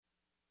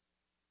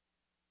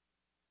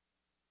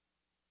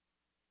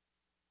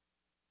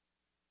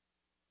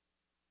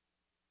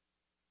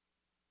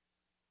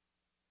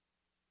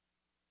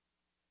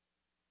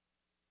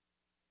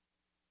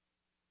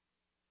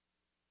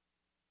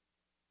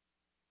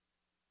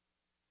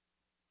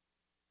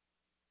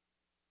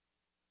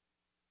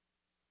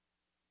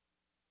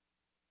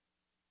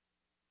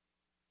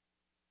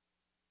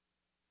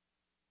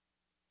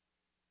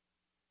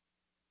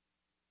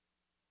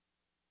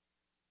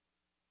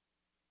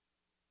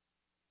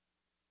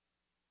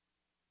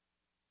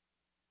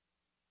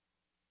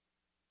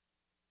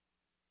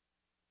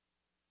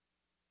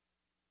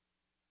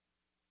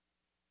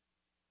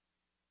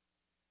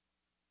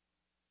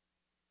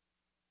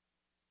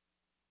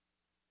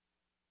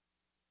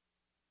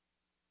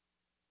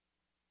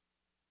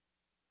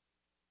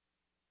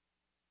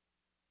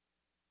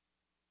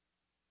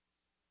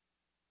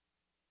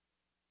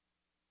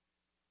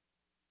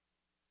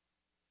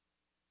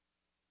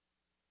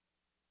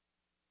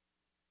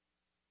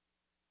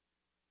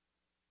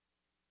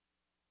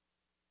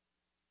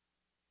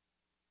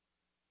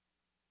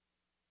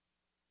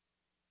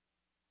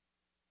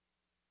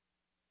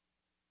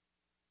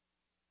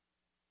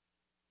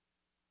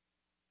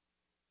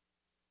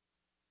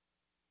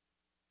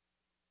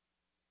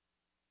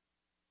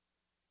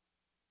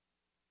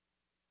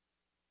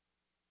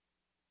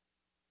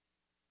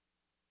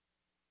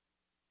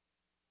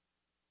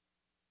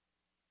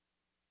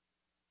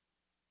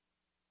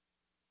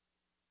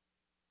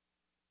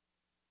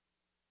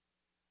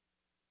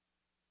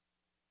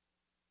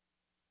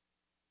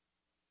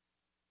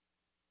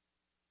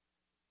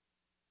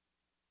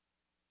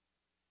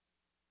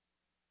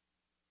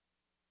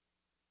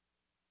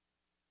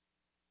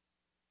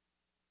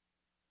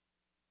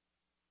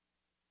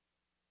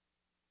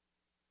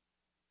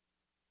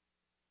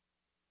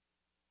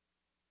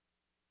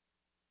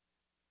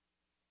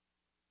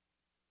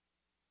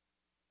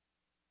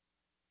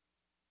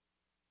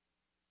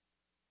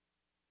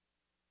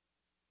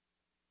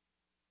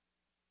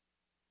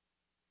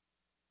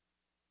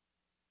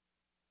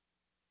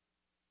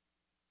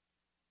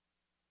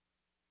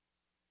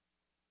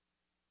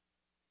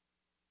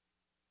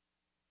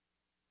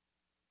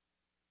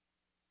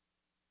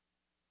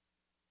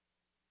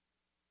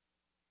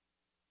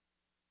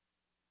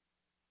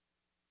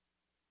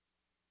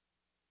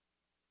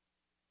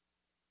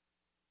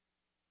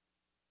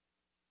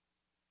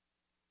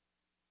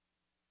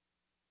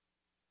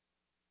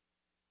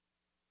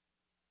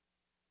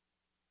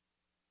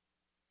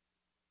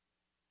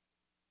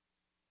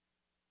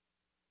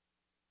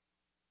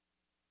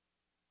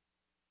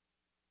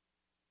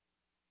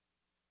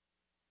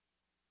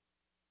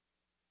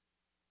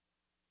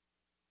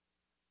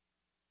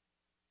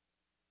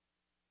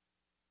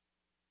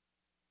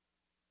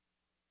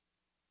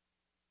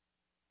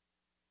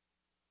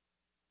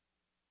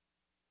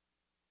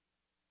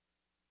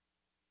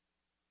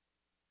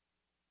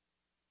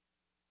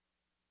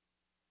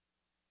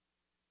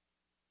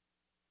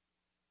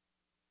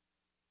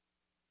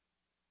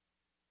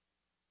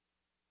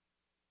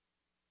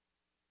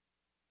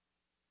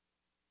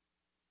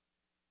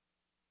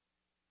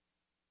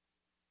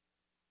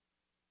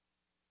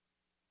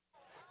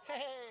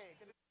Hey.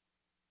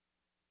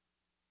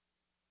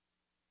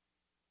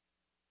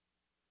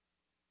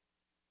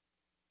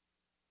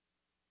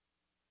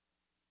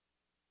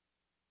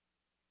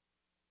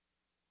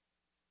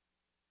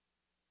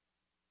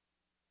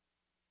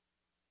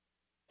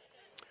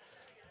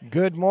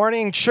 Good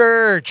morning,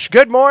 church.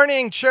 Good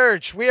morning,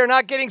 church. We are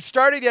not getting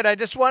started yet. I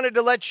just wanted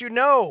to let you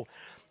know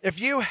if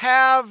you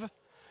have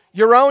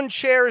your own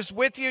chairs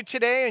with you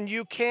today and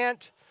you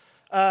can't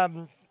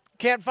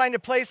find a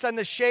place on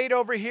the shade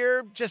over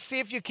here, just see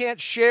if you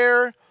can't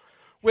share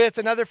with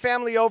another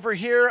family over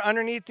here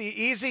underneath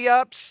the easy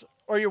ups,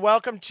 or you're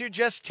welcome to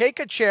just take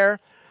a chair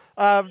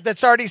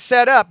that's already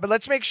set up. But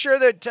let's make sure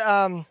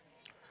that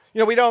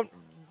we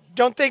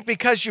don't think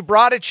because you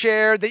brought a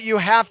chair that you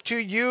have to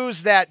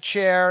use that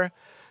chair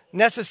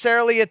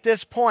necessarily at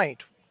this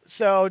point.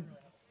 So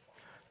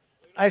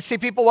I see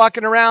people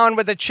walking around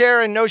with a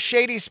chair and no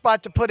shady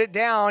spot to put it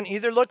down.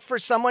 Either look for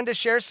someone to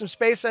share some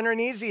space under an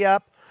easy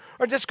up,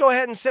 or just go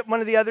ahead and sit one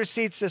of the other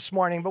seats this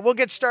morning. But we'll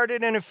get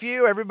started in a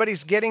few.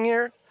 Everybody's getting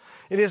here.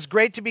 It is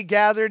great to be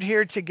gathered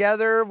here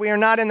together. We are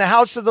not in the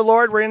house of the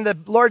Lord. We're in the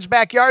Lord's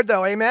backyard,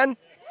 though. Amen?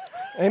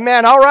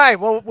 Amen. All right.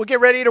 Well, we'll get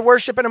ready to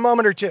worship in a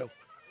moment or two.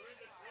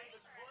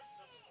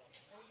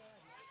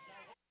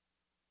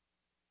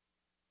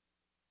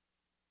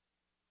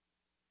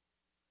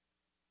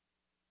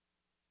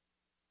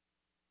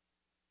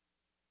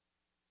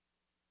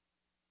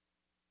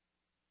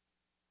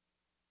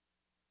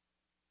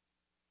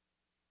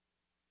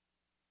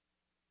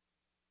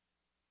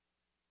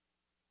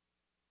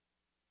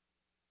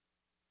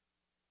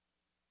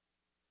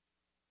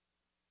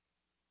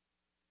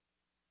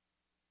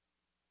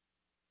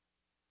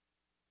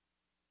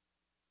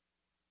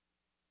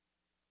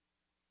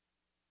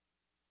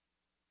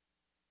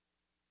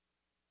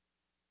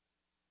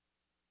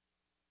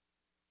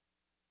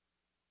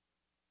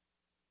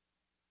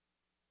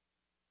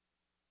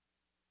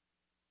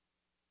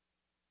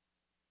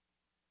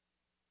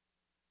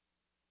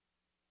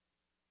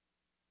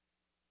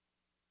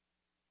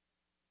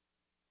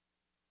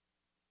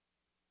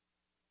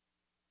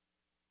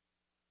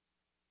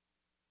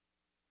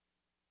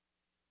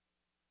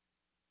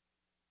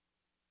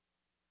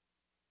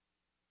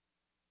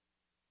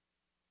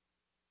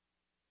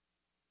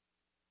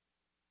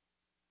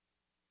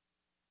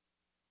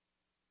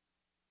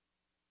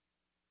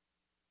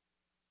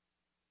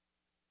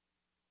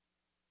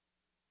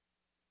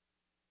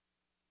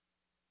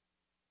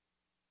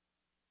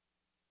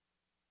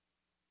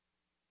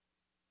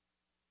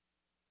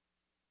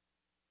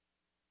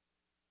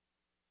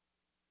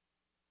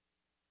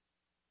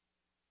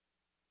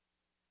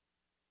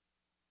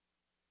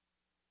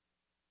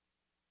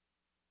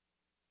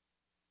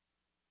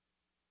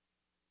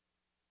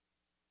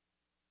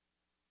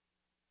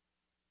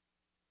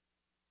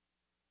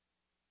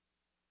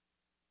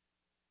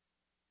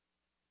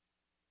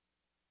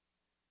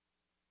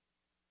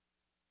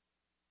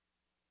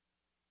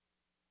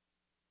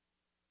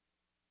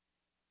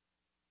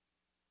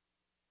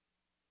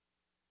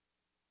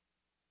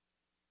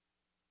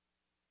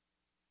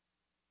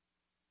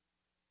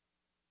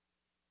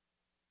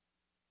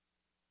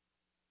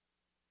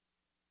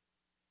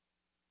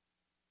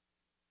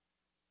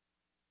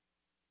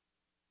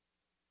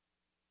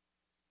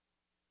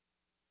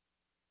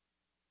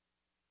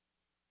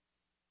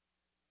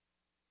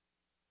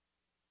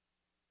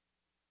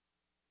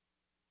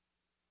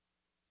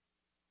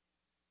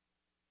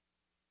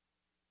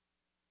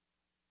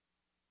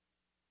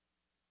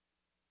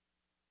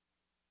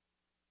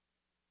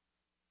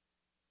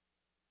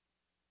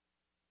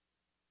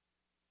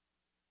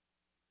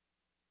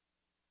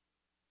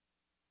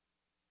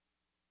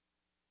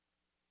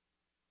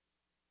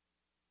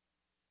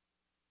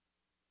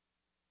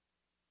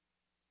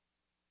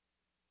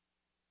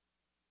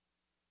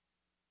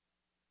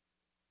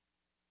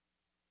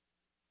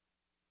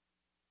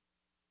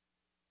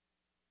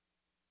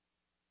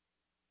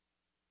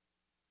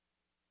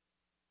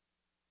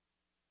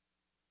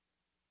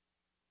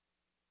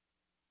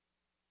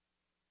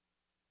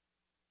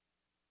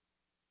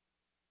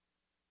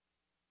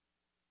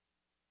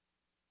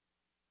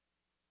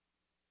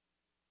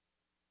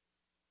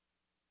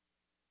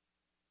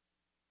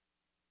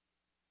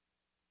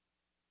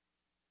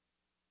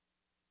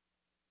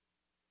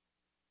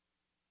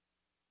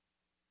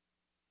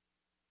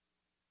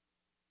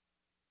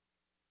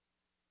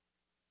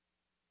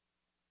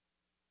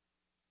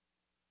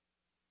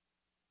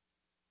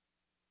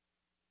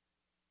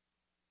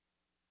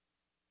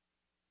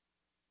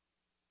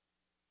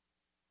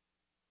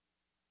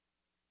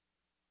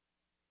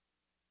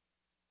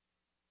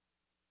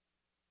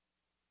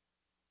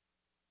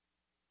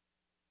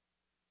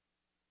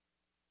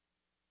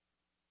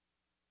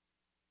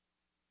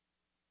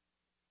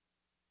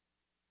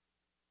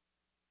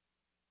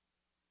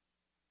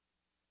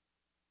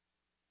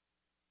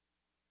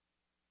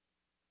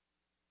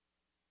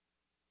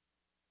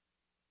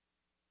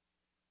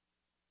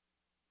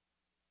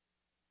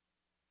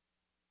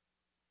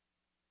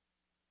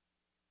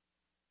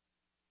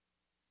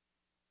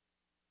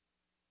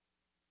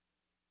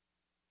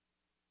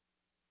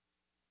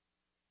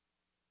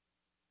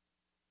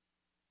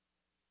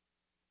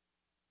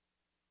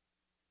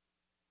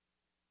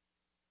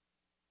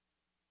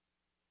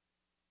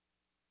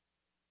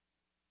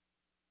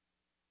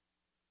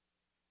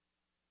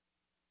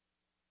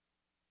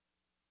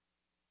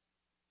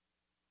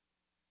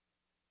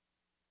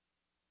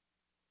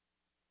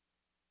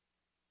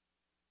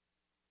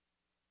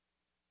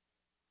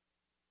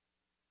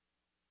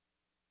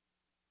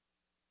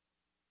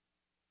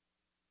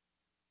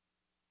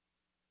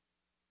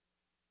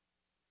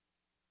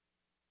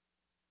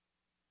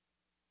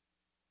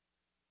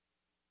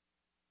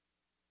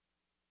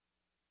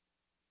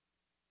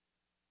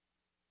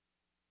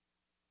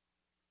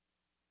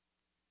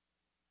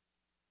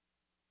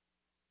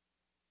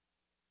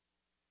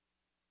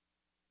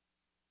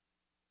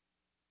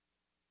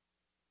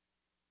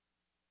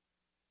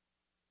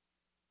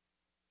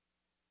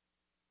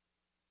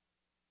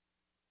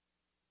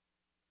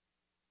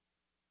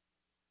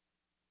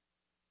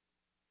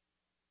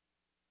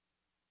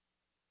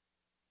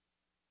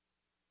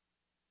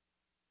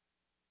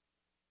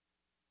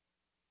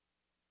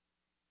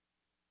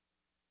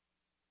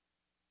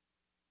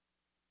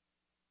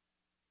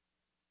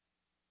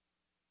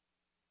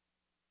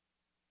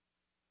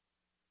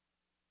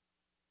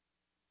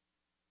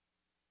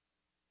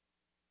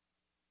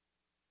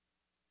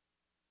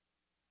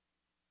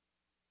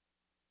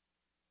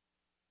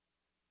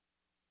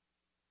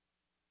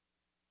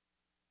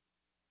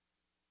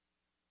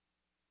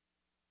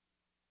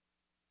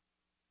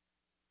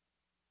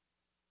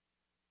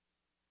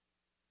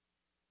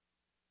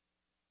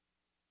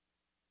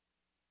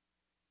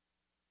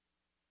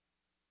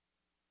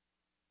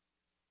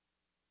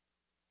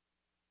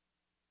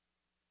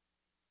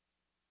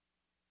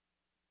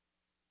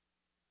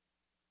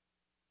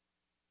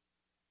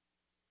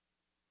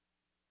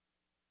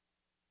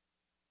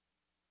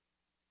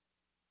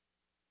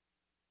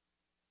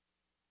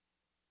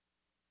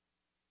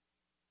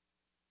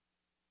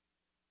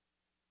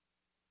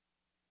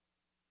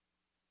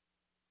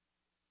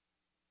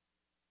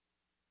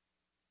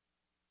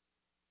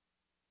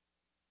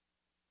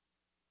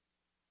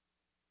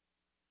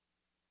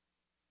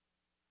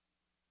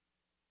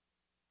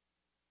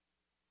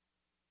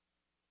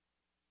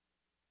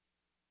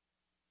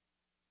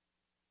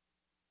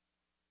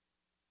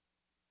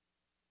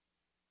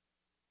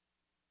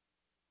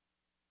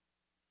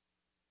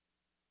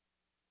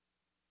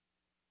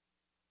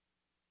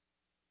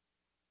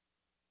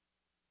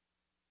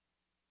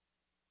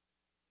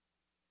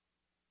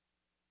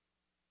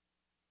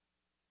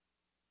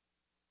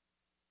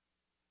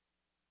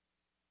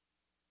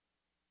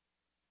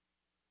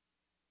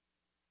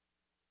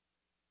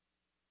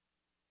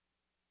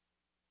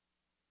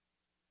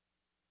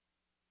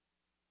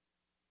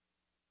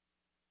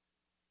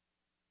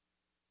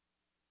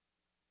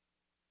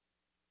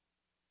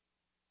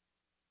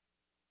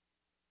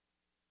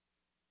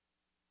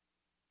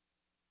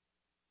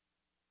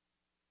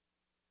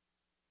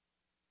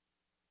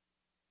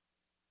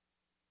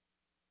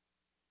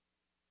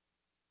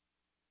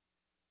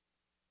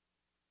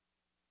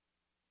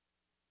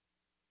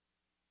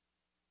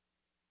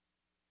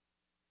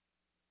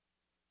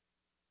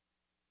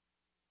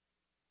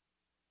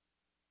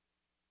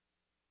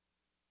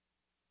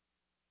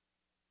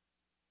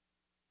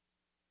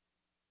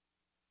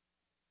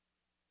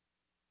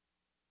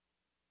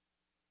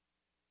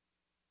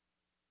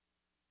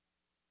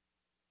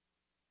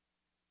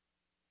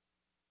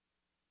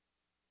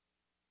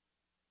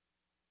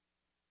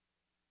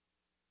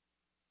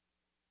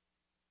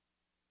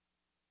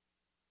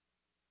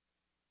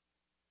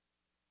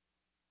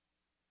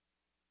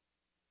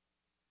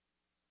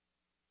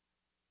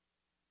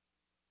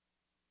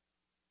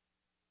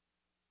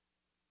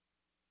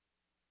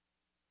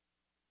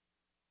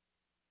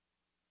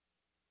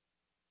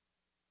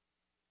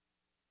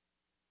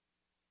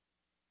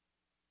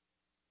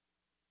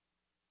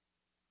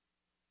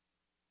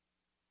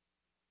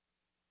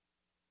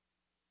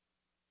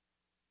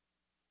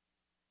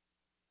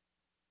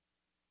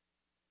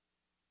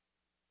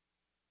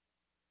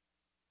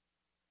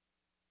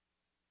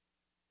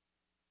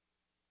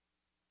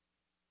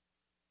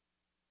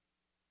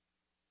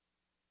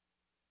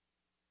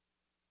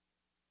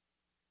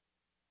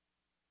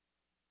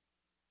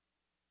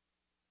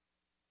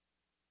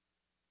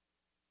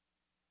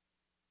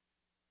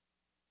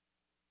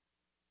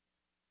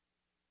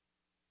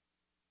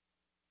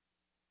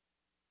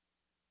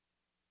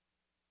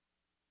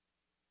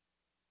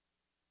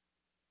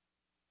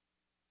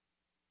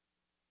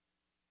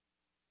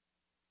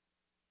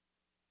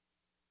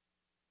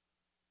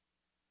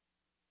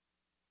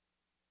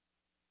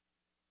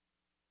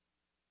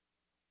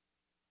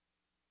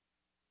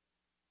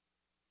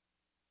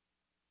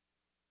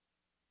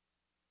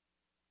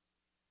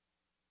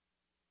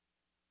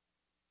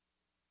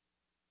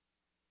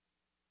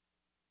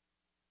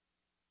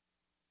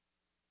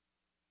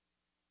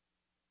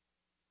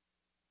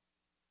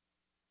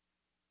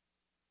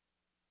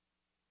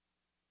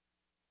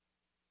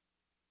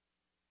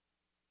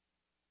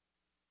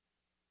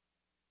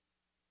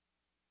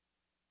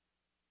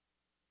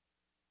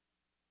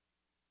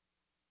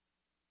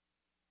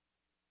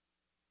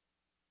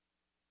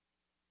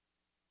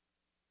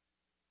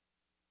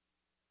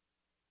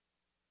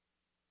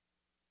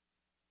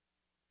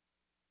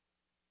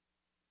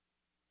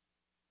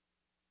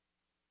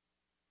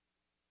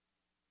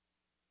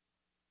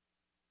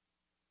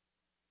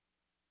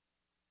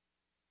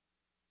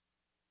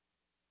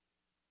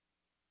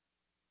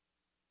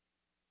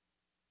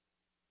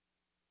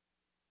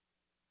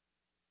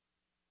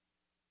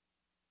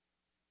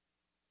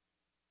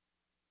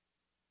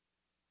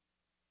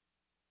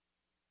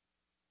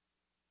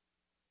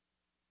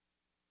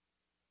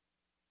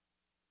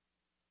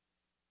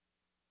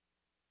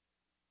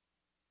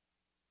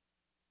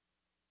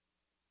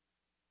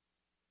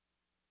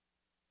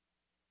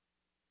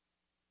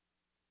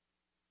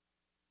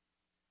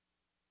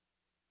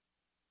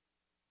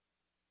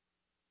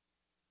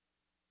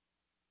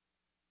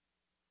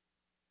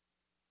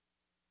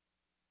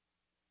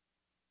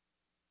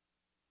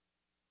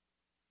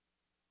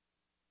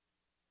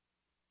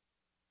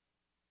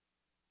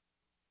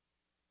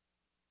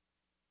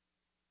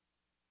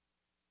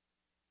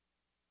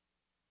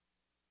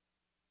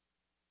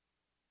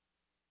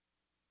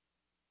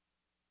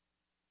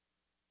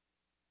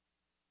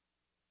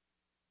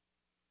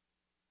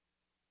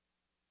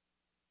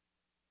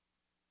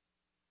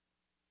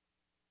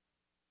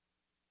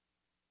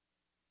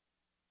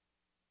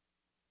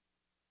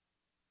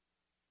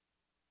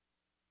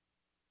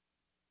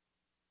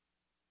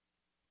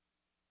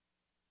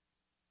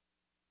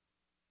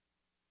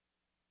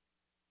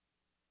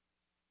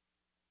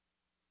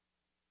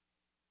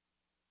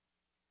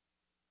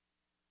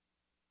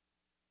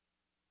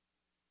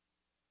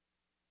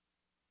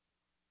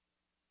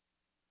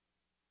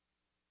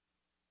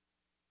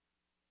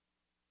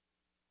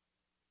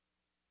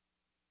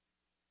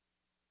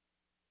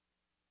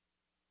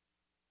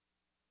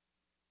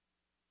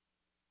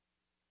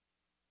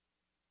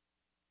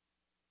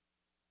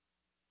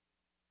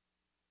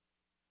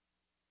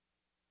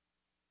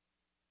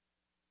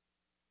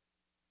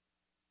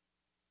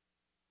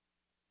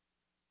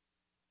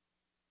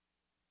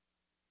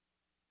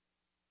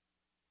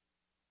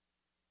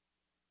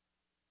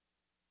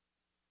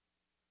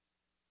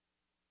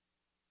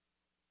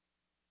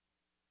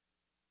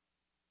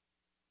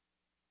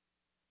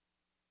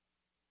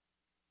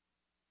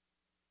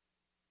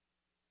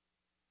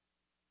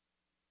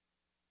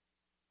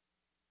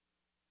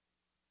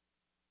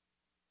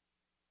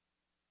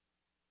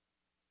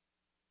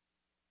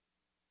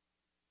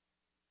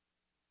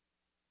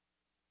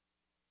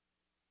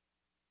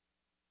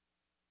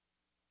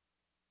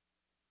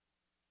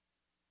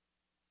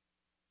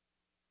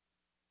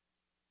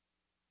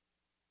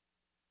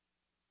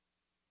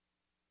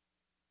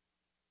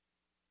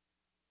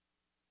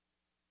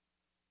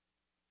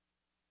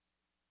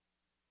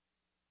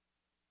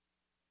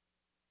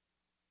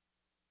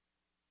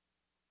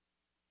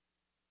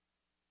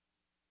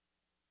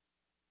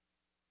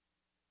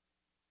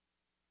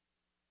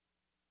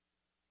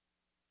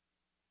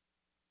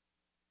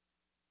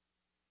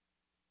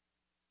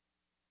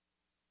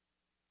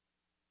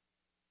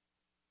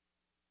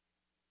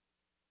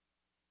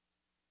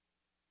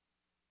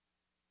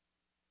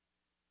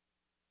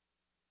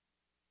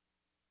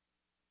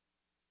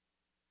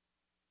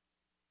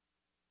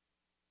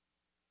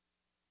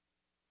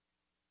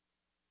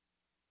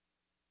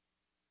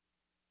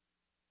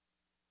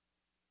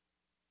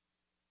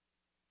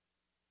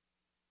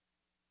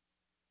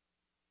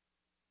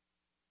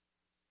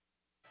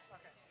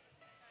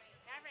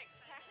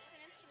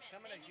 I'm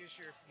going to use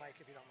your mic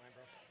if you don't mind,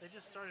 bro. They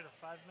just started a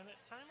 5-minute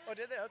timer? Oh,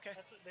 did they? Okay.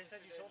 That's what they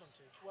said you told them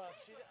to. Well, I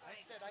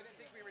said I didn't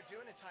think we were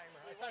doing a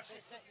timer. I thought she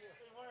sent you. It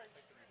worked.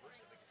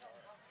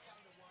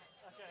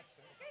 Okay.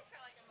 You guys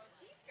got like a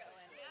motif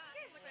going. Yeah.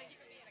 You guys look like you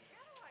could be in a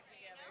catalog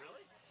together.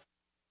 Really?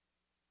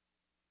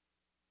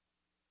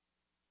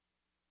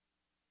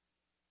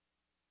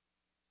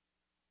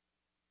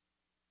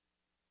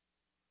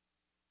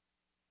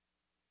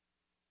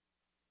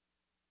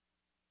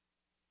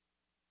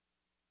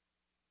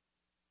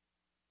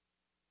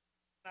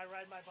 I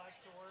ride my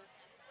bike to work.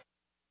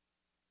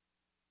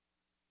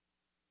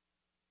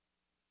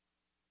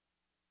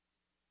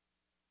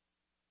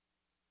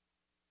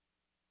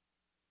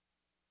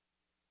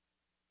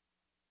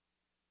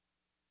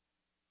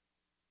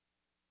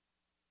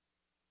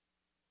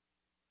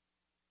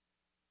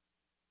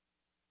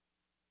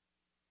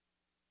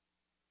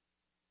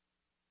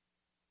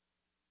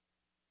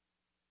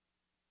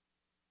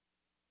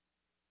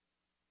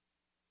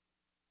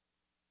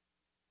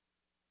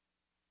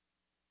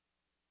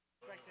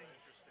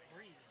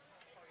 Breeze.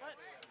 But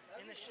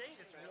in the shade,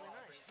 it's really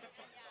nice.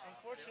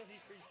 Unfortunately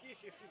for you.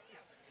 It had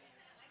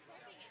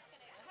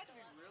to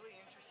be really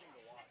interesting to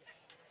watch.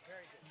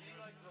 Very good. Do you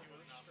like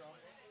reverse struggles?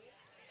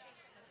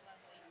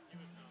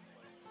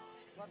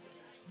 Love the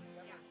beach.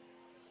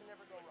 Can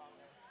never go wrong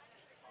there. I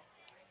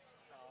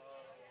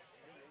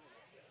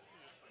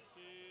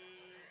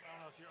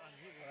don't know if you're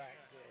unmuted. All right,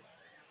 good.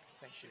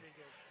 Thank you.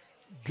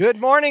 Good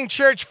morning,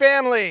 church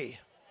family.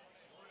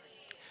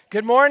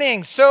 Good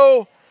morning.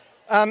 So,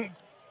 I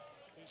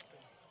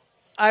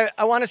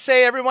want to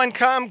say, everyone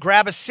come,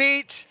 grab a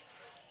seat,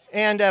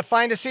 and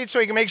find a seat so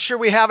we can make sure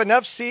we have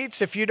enough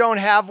seats. If you don't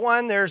have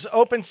one, there's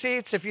open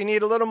seats. If you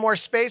need a little more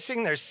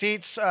spacing, there's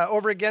seats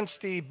over against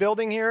the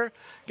building here,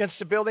 against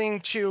the building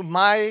to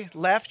my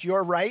left,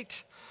 your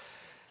right.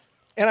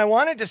 And I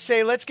wanted to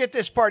say, let's get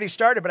this party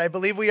started, but I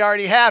believe we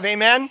already have.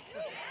 Amen?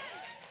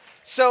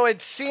 So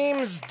it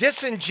seems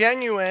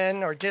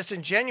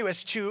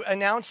disingenuous to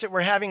announce that we're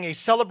having a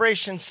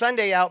celebration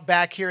Sunday out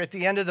back here at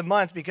the end of the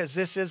month, because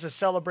this is a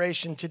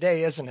celebration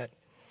today, isn't it?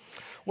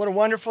 What a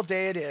wonderful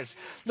day it is.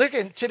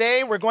 Listen,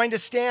 today we're going to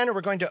stand and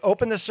we're going to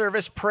open the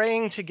service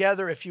praying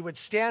together. If you would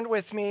stand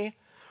with me,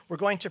 we're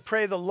going to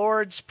pray the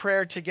Lord's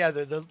Prayer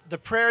together, the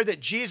prayer that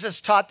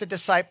Jesus taught the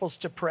disciples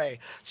to pray.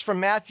 It's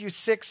from Matthew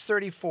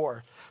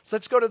 6:34. So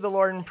let's go to the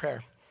Lord in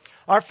prayer.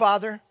 Our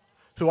Father,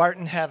 who art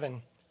in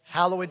heaven,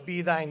 hallowed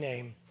be thy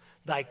name.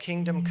 Thy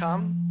kingdom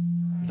come,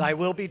 thy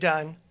will be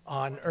done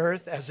on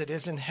earth as it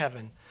is in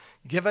heaven.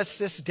 Give us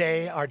this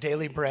day our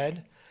daily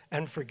bread,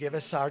 and forgive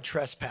us our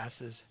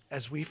trespasses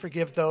as we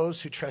forgive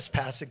those who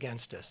trespass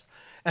against us.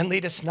 And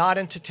lead us not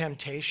into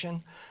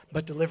temptation,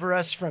 but deliver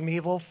us from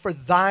evil. For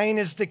thine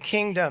is the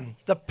kingdom,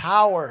 the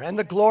power, and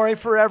the glory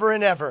forever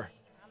and ever.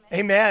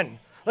 Amen.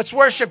 Let's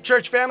worship,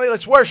 church family.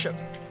 Let's worship.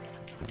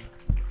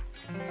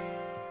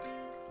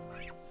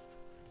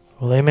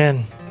 Well,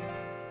 amen.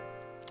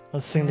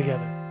 Let's sing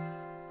together.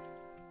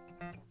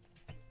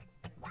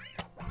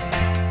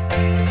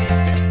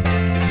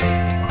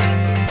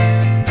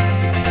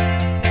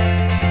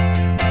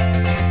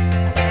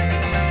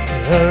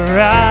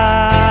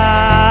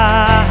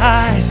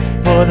 Arise,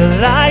 for the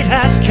light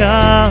has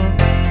come.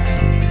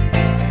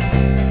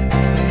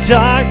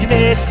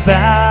 Darkness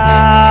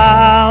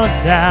bows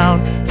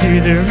down to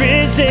the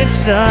risen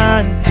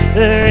sun,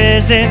 the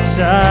risen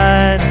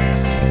sun.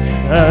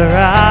 Arise,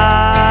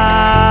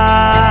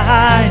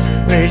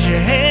 raise your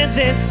hands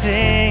and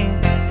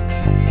sing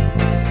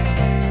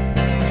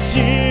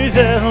to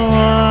the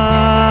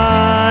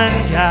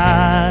one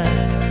God,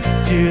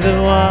 to the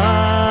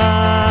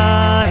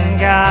one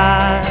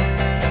God.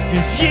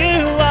 'Cause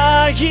you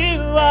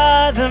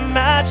are the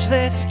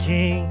matchless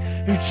King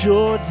who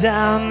tore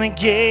down the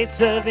gates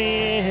of the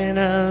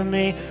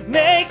enemy.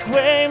 Make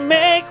way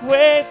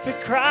for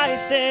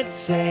Christ and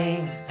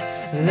sing,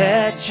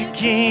 let your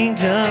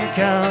kingdom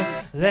come,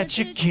 let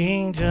your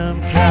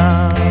kingdom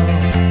come.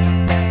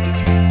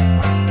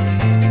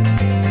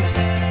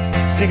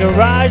 Sing,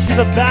 arise, for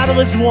the battle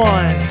is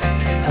won.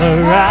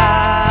 Arise,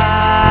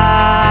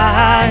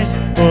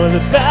 for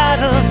the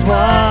battle's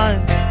won.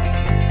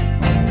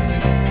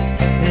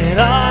 And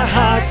our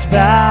hearts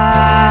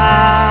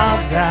bow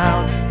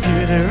down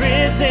to the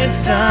risen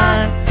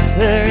Son,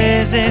 the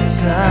risen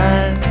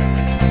Son.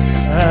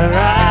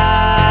 Arise,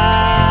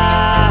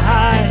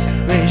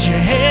 raise your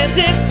hands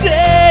and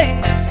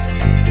sing,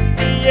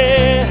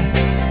 yeah,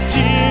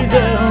 to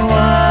the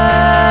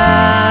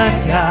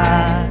one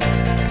God,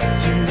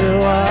 to the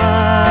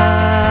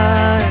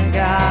one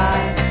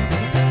God.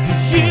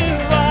 'Cause you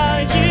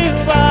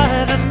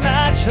are the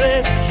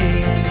matchless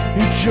King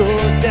who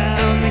tore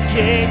down the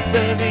gates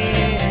of the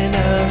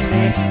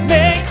enemy.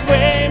 Make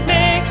way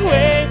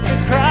for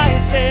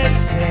Christ and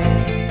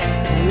sing,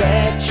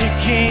 let your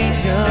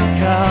kingdom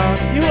come.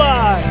 You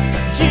are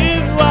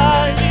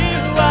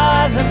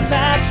the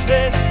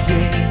matchless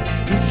King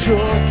who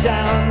tore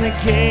down the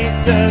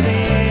gates of the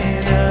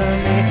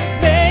enemy.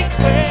 Make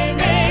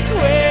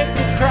way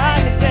for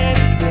Christ and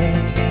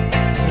sing,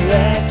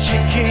 let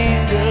your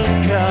kingdom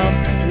come.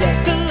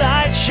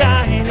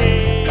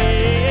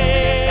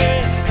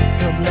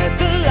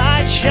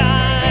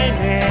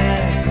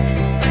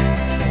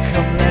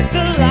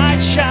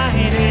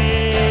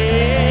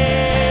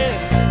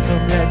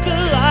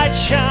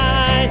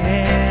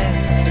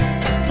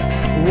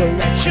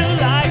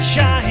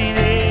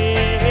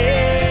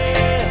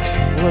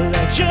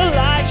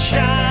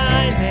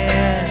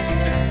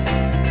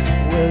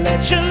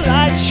 your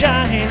light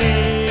shine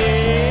in.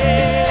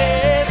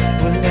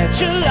 Well,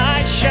 let your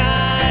light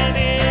shine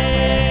in.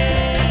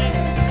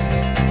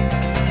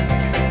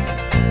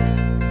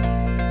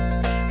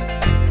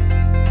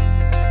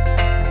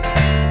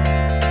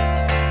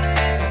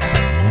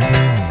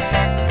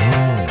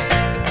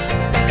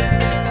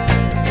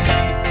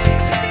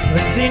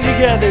 Let's sing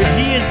together.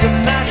 He is the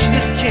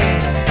matchless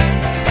King.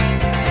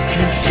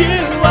 'Cause you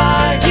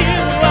are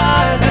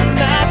the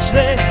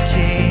matchless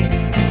King.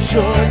 You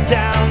tore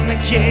down the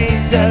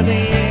gates of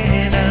the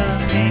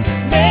enemy.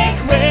 Make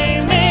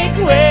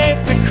way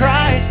for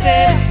Christ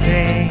and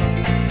sing.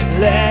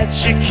 Let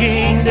your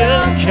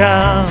kingdom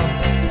come.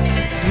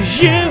 'Cause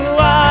you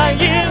are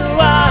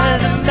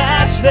the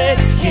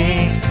matchless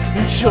King.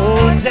 You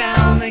tore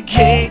down the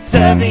gates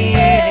of the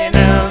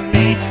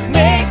enemy.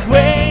 Make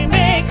way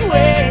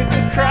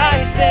for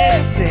Christ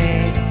and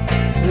sing.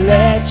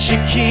 Let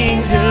your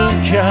kingdom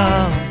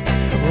come.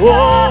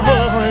 Oh,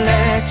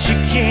 let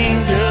your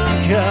kingdom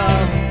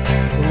come.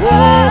 Oh,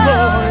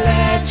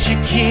 let your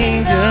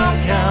kingdom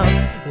come.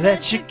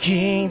 Let your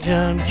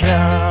kingdom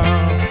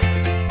come.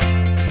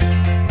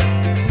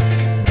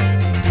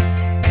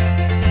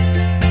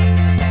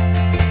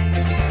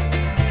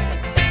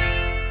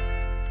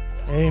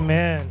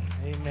 Amen.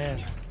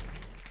 Amen.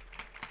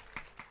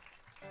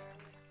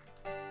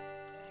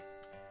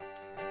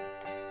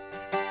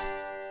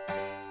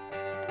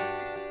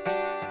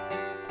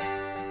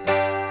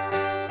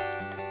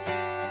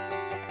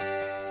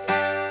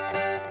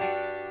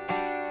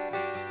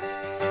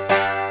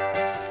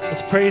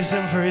 Let's praise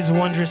him for his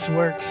wondrous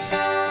works.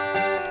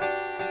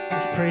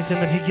 Let's praise him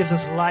that he gives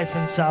us life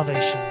and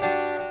salvation.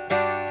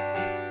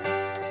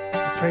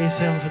 Praise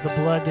him for the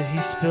blood that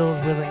he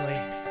spilled willingly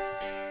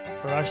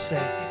for our sake.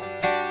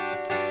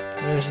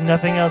 There's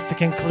nothing else that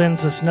can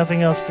cleanse us,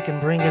 nothing else that can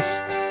bring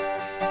us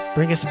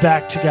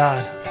back to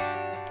God.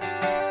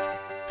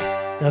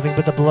 Nothing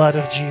but the blood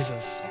of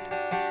Jesus.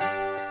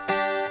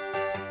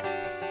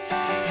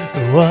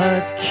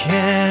 What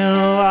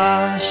can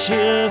wash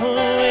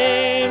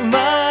away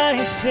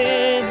my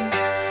sin?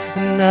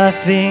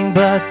 Nothing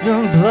but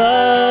the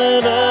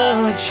blood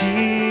of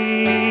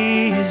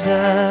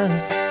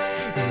Jesus.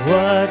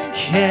 What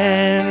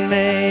can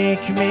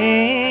make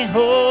me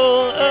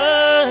whole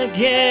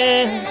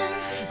again?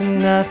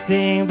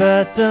 Nothing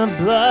but the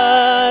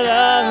blood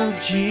of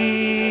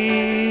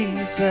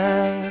Jesus.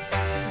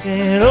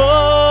 And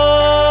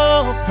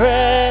oh,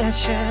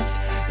 precious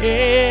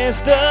is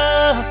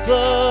the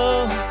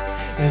flow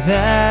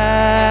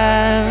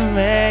that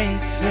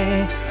makes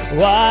me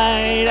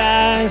white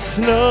as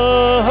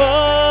snow.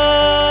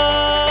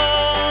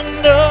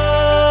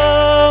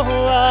 No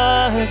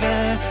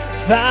other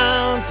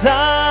fount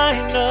I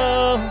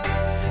know,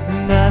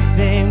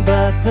 nothing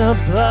but the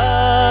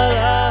blood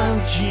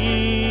of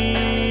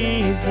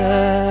Jesus.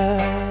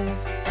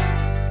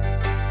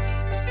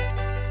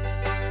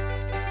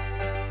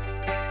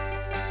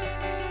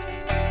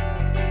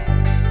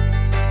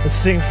 Let's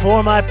sing.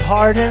 For my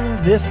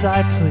pardon, this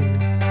I plead.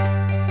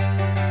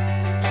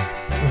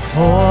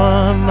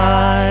 For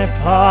my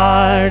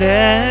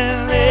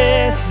pardon,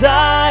 this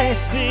I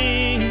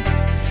seek.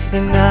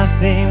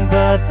 Nothing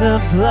but the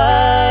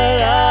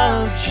blood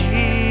of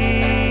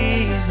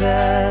Jesus.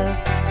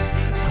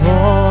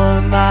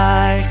 For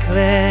my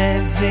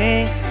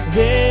cleansing,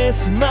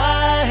 this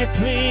my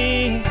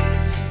plea.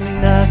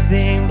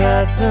 Nothing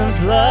but the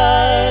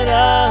blood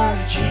of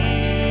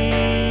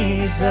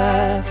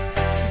Jesus.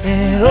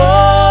 And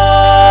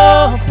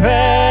oh,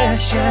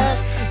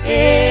 precious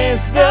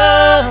is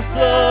the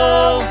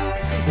flow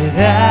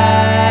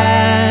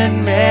that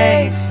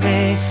makes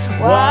me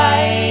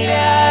white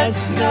as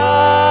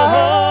snow.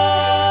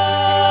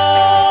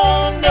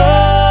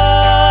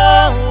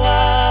 No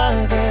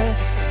other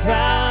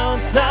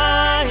fount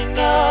I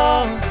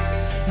know,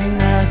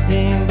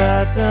 nothing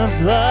but the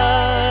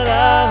blood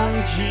of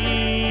Jesus.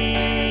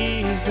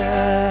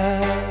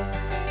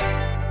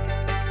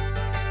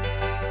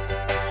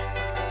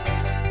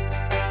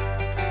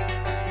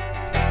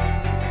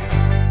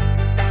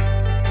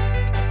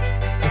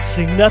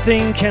 Sing.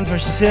 Nothing can for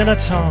sin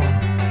atone.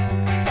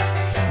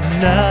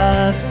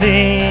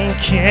 Nothing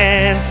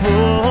can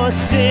for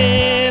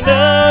sin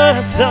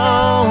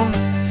atone.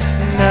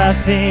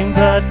 Nothing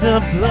but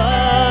the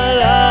blood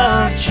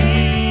of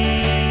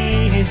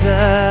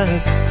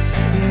Jesus.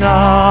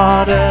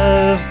 Not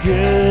of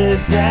good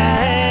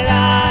that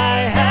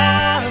I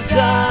have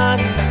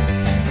done.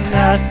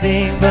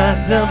 Nothing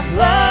but the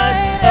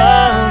blood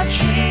of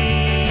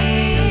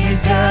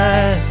Jesus.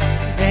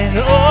 And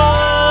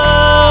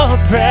oh,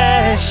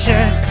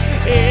 precious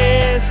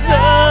is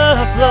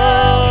the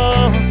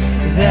flow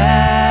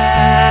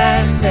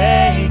that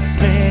makes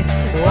me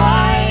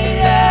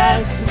white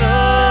as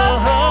snow.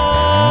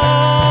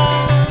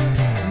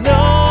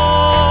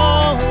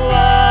 No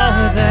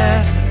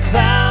other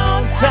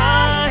fount I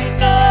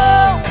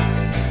know,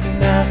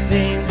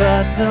 nothing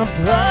but the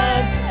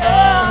blood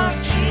of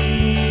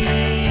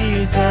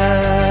Jesus.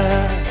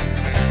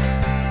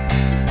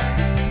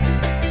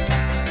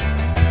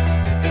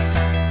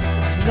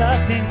 There's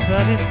nothing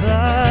but His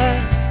blood.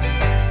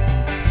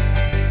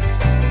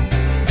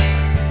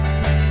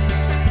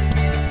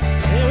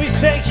 And we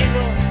thank you,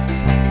 Lord.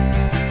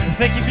 We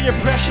thank you for your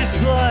precious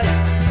blood,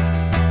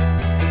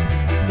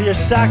 for your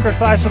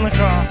sacrifice on the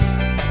cross.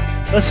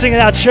 Let's sing it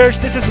out, church.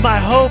 This is my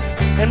hope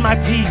and my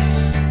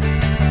peace.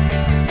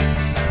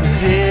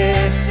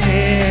 This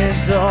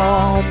is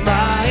all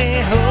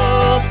my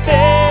hope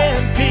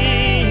and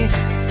peace.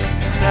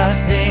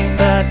 Nothing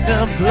but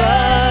the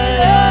blood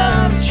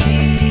of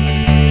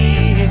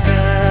Jesus.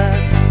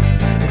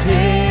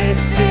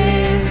 This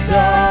is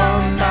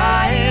all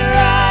my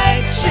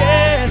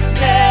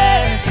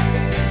righteousness.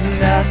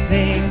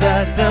 Nothing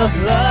but the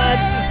blood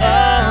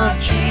of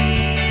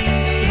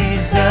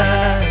Jesus.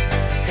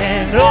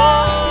 And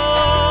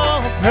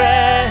oh,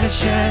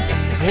 precious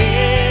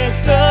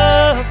is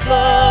the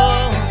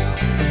flow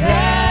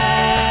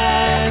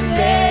that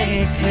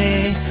makes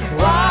me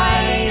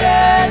white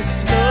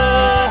as snow.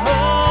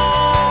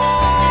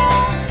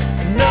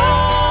 No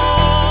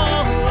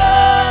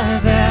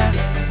other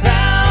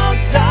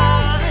fount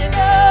I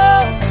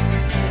know,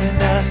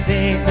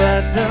 nothing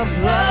but the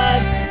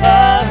blood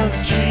of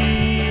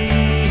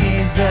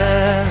Jesus.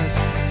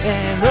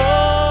 And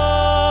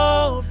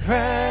oh,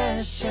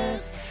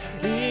 precious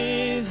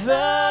is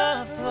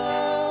the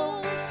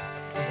flow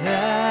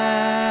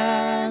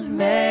that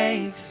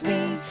makes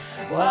me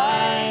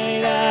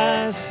white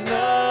as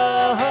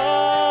snow.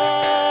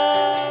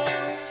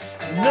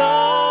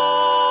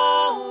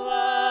 No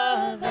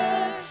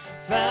other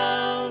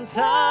fount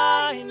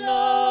I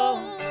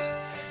know,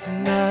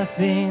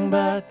 nothing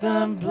but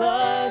the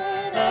blood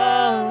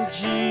of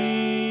Jesus.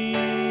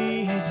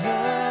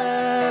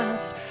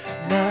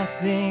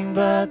 Nothing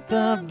but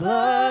the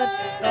blood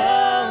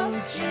of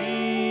Jesus.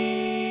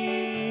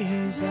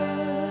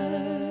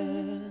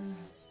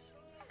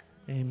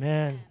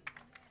 Amen.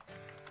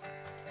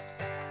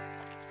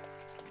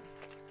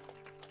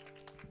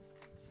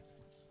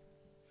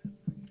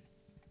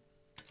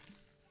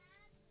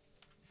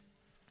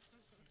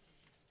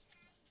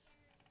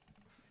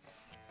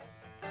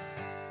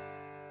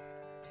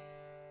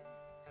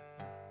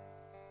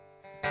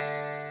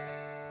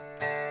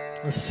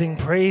 Let's sing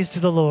praise to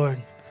the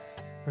Lord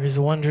for His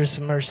wondrous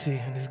mercy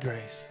and His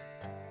grace.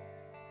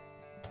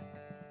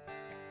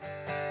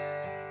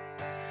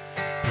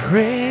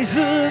 Praise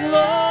the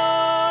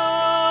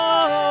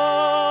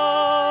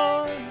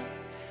Lord,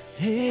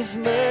 His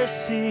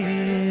mercy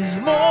is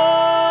more.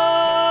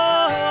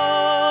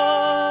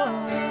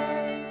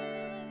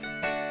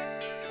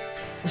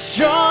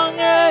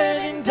 Stronger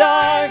in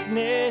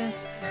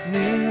darkness,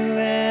 new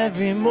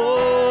every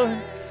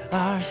morn.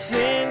 Our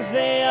sins,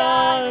 they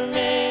are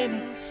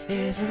many,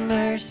 His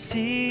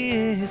mercy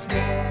is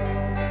more.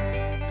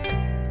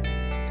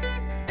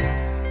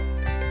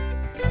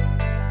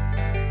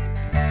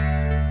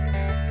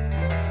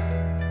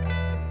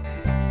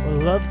 What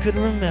love could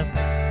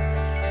remember,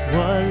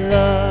 what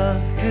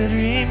love could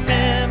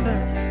remember,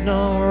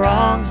 no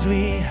wrongs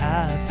we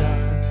have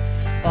done.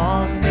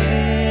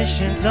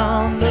 Omniscient,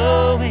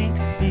 all-knowing,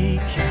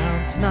 He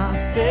counts not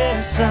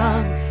their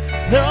sum.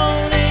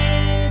 Thrown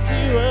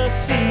into a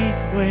sea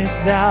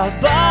without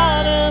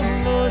bottom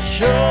or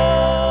shore.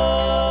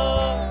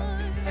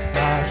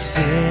 Our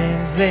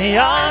sins, they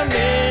are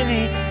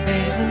many,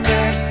 His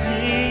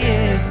mercy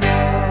is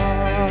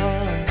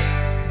more.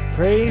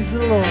 Praise the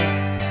Lord.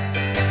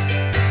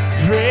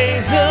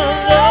 Praise the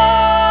Lord,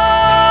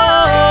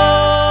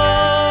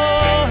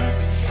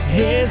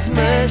 His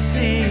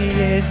mercy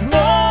is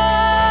more.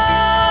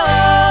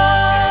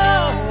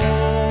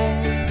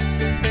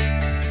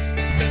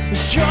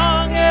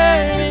 Stronger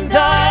in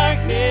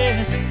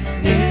darkness,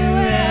 new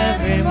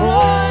every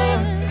morn.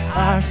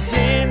 Our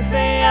sins,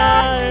 they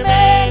are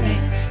many,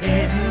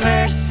 His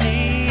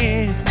mercy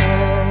is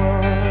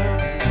more.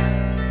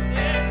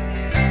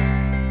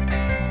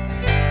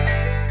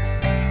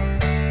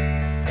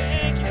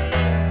 Thank you,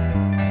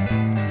 Lord.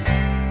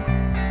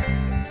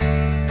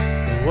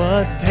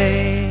 What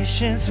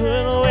patience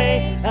will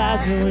wait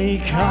as we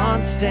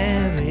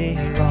constantly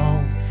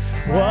roam.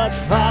 What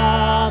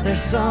father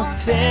so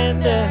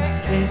tender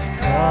is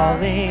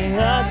calling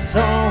us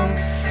home.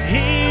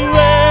 He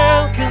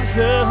welcomes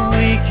the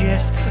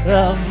weakest,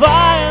 the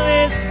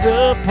vilest,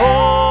 the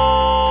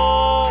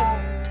poor.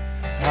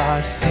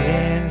 Our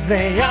sins,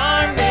 they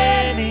are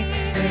many,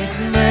 His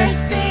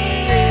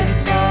mercy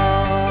is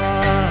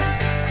more.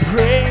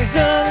 Praise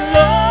the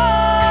Lord,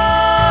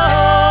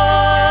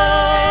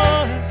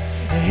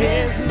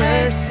 His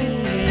mercy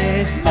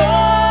is more.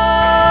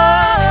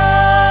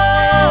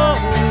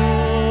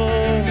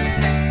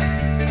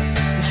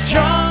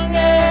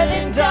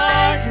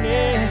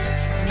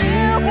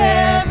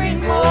 Every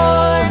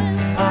morn,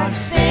 our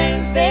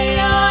sins, they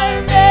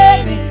are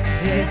many,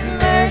 His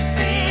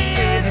mercy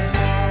is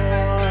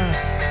more.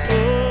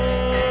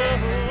 Oh,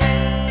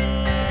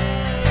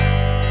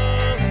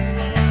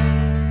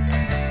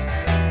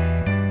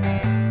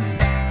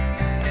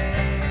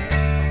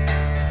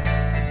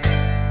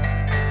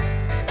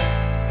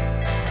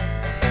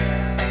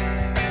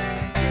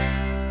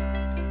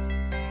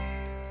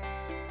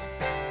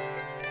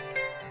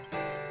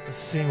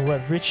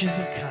 What riches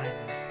of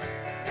kindness,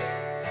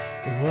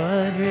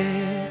 what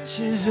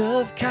riches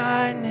of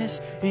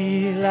kindness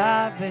He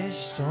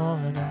lavished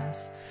on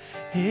us.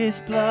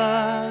 His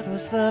blood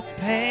was the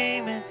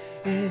payment,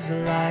 His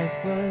life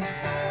was,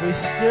 we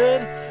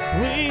stood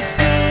neath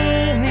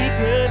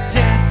the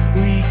debt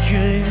we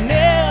could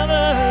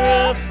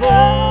never afford.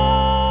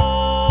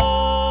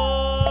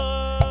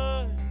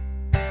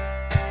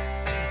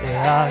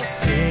 Our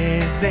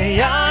sins, they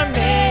are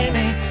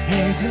many,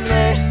 His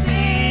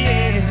mercy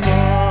is more.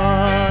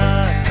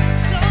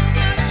 So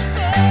much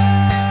more,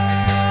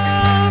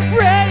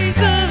 praise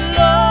the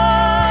Lord.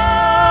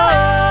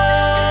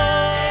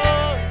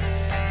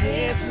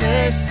 His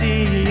mercy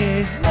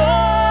is more.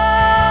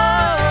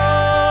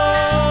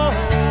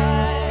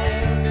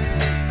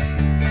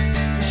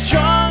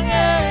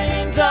 Stronger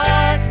in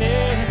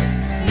darkness,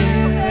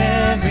 new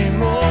every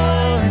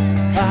morn.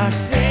 Our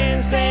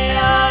sins, they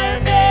are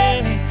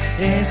many,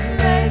 His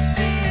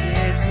mercy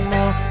is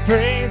more.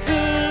 Praise the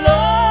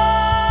Lord.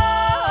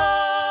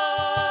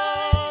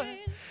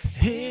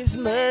 His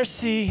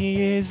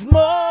mercy is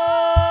more.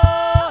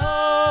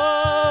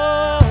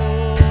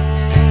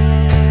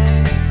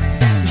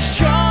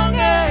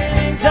 Stronger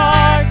in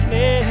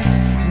darkness,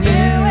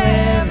 new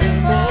every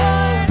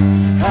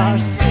morn. Our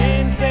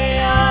sins, they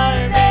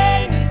are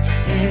many,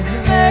 His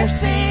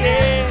mercy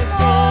is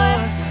more.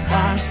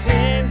 Our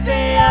sins,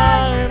 they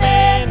are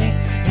many,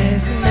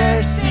 His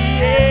mercy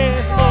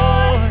is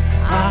more.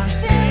 Our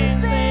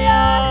sins, they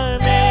are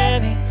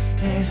many,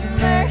 His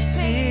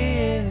mercy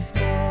is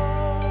more.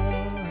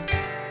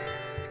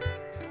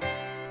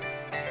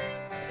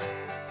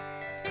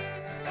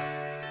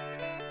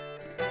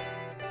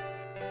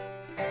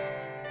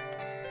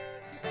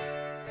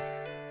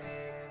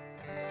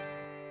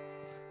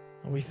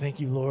 We thank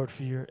you, Lord,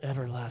 for your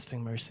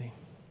everlasting mercy.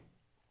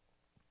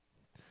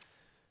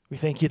 We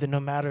thank you that no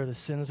matter the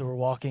sins that we're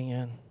walking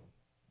in,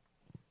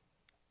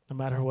 no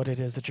matter what it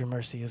is, that your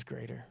mercy is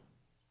greater.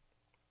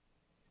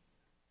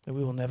 That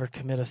we will never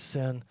commit a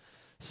sin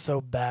so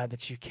bad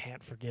that you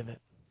can't forgive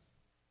it.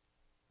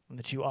 And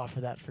that you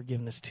offer that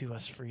forgiveness to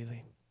us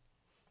freely.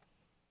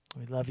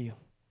 We love you.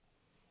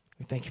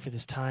 We thank you for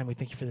this time. We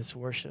thank you for this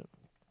worship.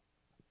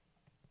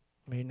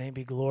 May your name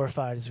be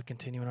glorified as we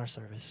continue in our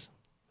service.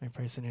 We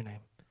praise in your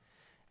name.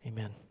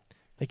 Amen.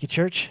 Thank you,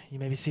 church. You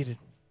may be seated.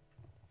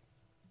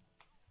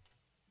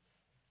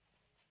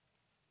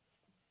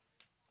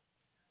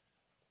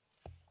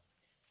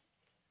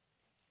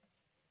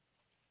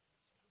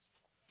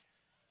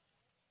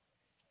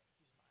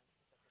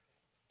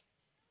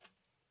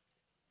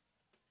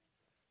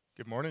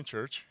 Good morning,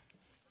 church.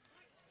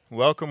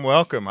 Welcome,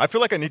 welcome. I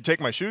feel like I need to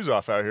take my shoes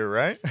off out here,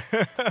 right?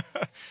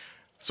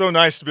 So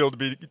nice to be able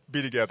to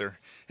be together.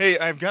 Hey,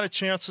 I've got a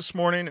chance this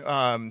morning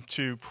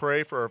to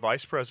pray for our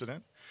vice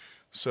president.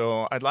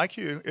 So I'd like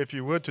you, if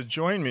you would, to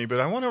join me. But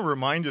I want to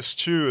remind us,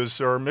 too,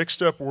 as our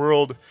mixed-up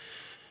world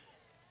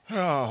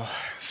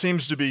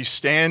seems to be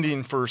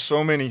standing for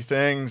so many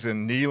things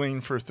and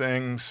kneeling for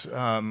things,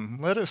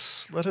 let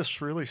us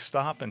really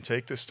stop and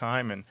take this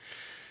time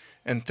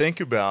and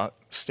think about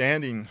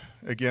standing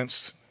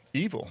against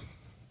evil,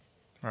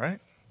 all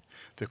right?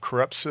 The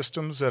corrupt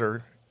systems that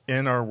are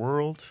in our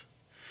world,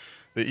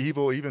 the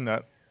evil even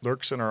that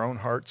lurks in our own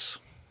hearts.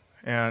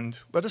 And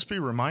let us be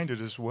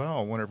reminded as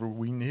well, whenever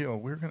we kneel,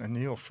 we're going to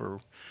kneel for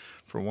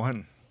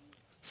one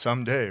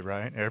someday,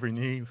 right? Every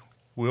knee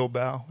will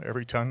bow,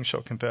 every tongue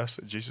shall confess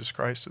that Jesus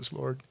Christ is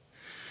Lord.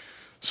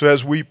 So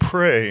as we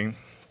pray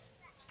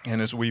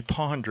and as we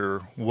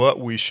ponder what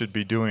we should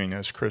be doing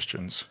as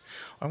Christians,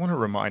 I want to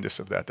remind us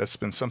of that. That's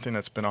been something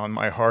that's been on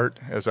my heart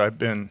as I've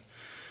been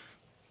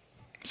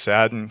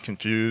saddened,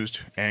 confused,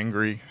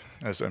 angry,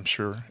 as I'm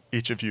sure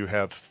each of you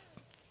have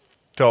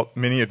felt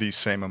many of these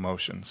same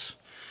emotions.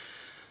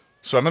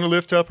 So I'm going to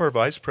lift up our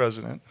vice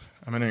president.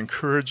 I'm going to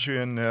encourage you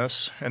in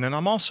this. And then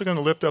I'm also going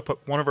to lift up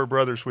one of our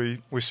brothers. We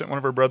sent one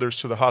of our brothers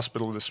to the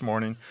hospital this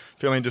morning,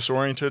 feeling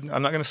disoriented.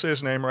 I'm not going to say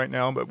his name right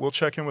now, but we'll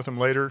check in with him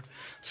later,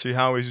 see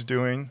how he's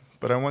doing.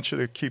 But I want you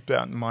to keep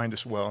that in mind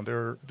as well.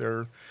 There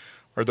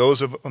are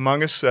those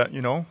among us that,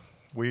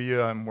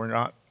 we're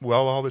not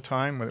well all the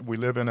time. We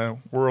live in a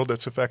world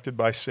that's affected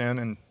by sin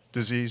and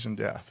disease and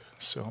death.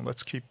 So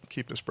let's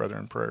keep this brother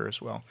in prayer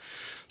as well.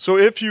 So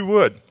if you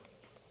would,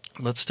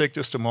 let's take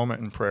just a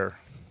moment in prayer.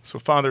 So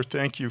Father,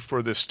 thank you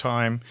for this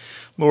time.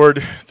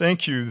 Lord,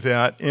 thank you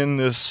that in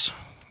this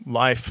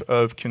life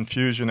of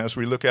confusion, as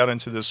we look out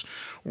into this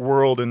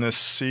world and this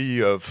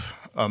sea of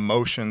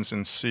emotions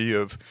and sea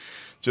of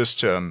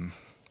just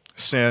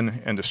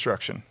sin and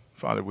destruction,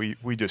 Father,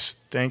 we just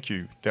thank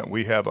you that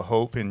we have a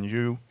hope in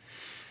you,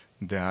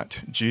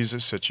 that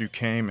Jesus, that you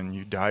came and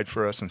you died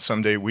for us, and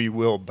someday we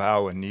will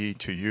bow a knee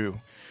to you,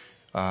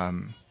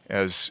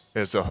 as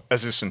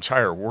this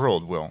entire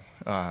world will.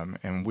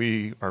 And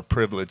we are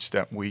privileged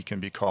that we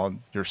can be called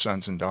your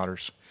sons and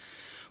daughters.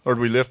 Lord,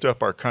 we lift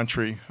up our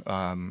country.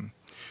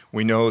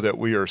 We know that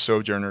we are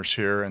sojourners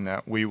here and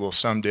that we will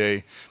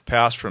someday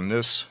pass from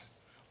this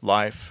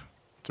life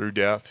through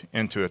death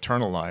into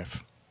eternal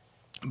life.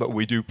 But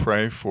we do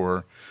pray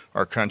for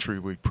our country.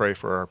 We pray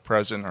for our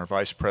president, our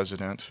vice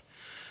president,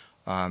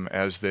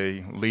 as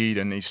they lead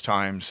in these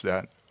times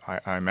that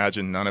I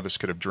imagine none of us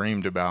could have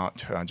dreamed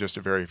about just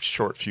a very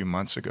short few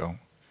months ago.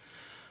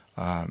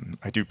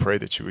 I do pray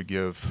that you would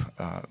give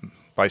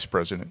Vice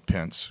President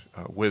Pence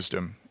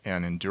wisdom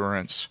and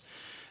endurance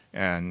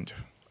and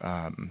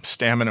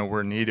stamina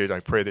where needed.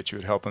 I pray that you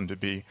would help him to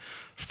be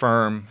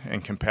firm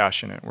and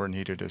compassionate where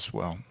needed as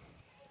well.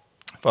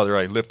 Father,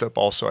 I lift up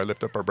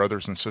our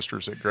brothers and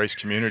sisters at Grace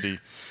Community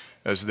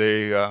as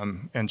they,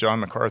 and John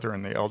MacArthur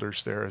and the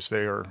elders there, as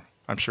they are,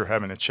 I'm sure,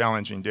 having a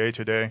challenging day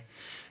today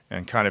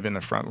and kind of in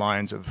the front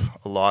lines of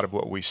a lot of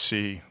what we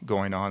see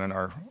going on in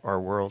our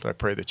world. I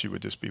pray that you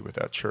would just be with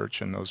that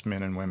church and those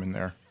men and women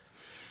there.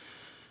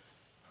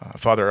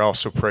 Father, I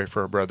also pray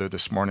for our brother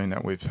this morning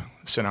that we've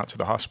sent out to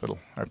the hospital.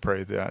 I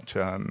pray that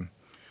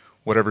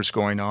whatever's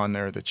going on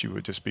there, that you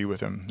would just be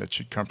with him, that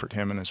you'd comfort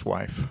him and his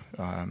wife,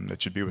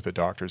 that you'd be with the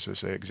doctors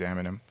as they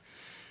examine him.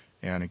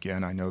 And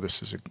again, I know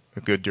this is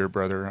a good, dear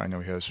brother. I know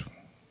he has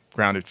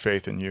grounded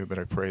faith in you, but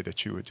I pray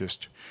that you would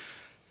just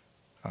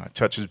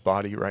touch his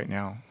body right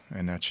now,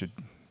 and that should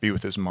be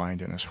with his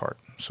mind and his heart.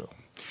 So,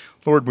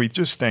 Lord, we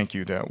just thank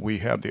you that we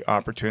have the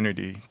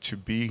opportunity to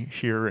be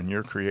here in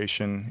your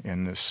creation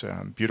in this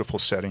beautiful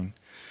setting.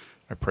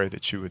 I pray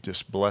that you would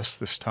just bless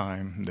this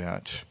time,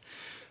 that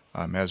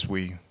as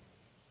we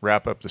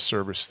wrap up the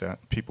service,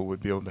 that people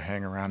would be able to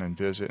hang around and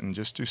visit and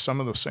just do some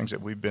of those things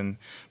that we've been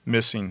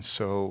missing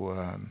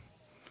so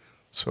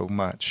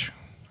much.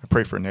 I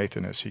pray for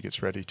Nathan as he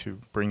gets ready to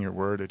bring your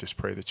word. I just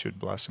pray that you'd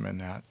bless him in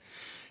that.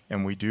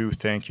 And we do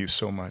thank you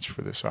so much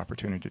for this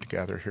opportunity to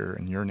gather here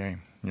in your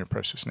name, in your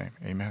precious name.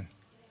 Amen.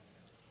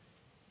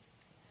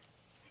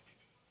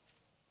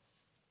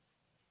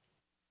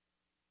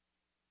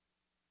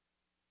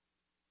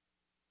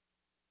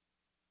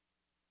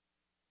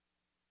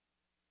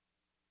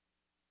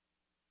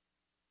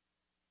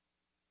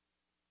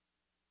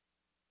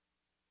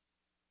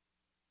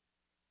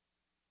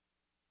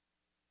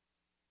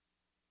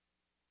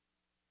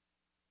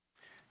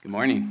 Good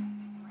morning.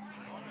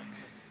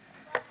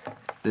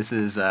 This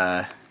is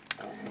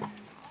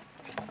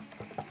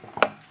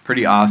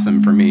pretty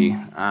awesome for me.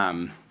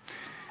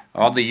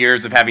 All the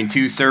years of having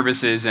two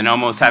services and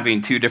almost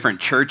having two different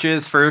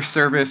churches, first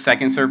service,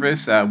 second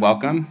service,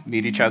 welcome,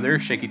 meet each other,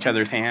 shake each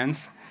other's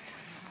hands.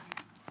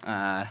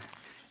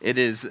 It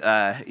is,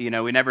 we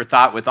never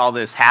thought with all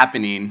this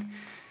happening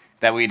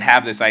that we'd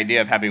have this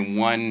idea of having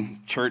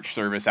one church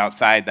service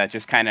outside that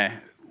just kind of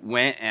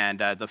went, and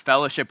the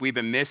fellowship we've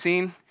been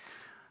missing,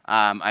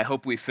 I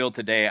hope we feel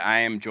today. I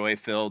am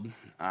joy-filled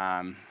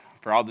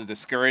for all the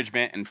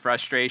discouragement and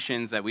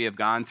frustrations that we have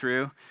gone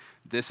through.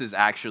 This is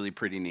actually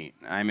pretty neat.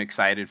 I'm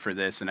excited for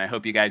this, and I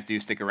hope you guys do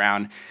stick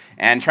around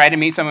and try to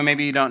meet someone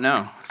maybe you don't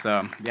know.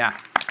 So, yeah.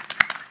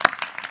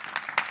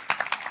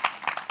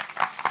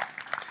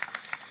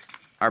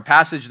 Our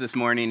passage this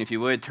morning, if you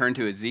would, turn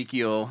to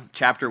Ezekiel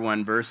chapter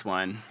 1, verse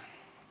 1.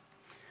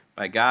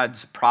 By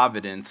God's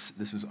providence,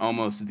 this is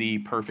almost the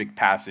perfect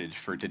passage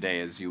for today,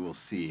 as you will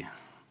see.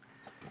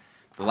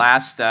 The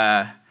last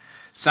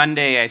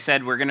Sunday, I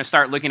said we're going to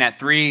start looking at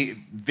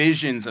three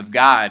visions of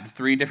God,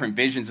 three different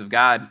visions of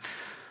God.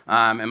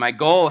 And my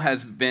goal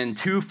has been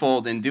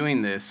twofold in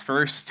doing this.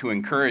 First, to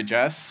encourage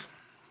us.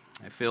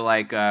 I feel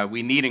like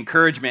we need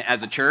encouragement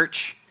as a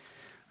church.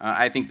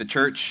 I think the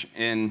church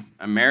in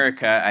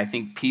America, I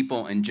think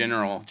people in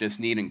general just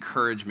need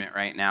encouragement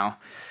right now.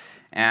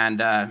 And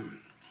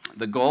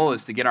the goal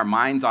is to get our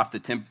minds off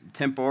the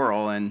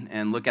temporal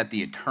and look at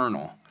the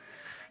eternal.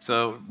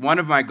 So one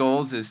of my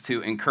goals is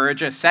to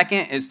encourage us.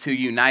 Second is to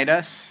unite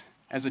us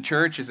as a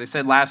church. As I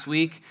said last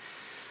week,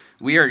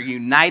 we are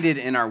united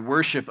in our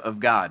worship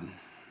of God.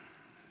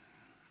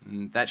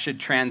 And that should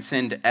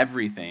transcend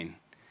everything.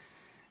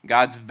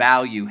 God's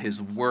value,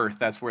 his worth,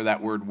 that's where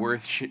that word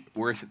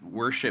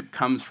worship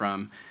comes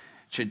from,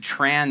 should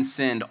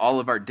transcend all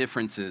of our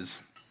differences,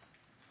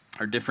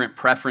 our different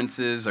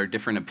preferences, our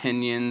different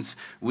opinions.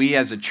 We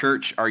as a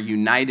church are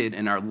united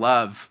in our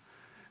love.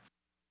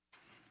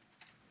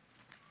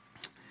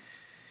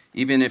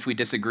 Even if we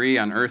disagree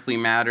on earthly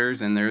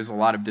matters, and there's a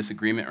lot of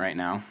disagreement right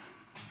now,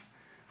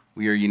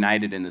 we are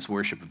united in this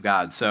worship of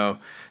God. So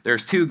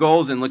there's two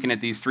goals in looking at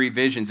these three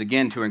visions,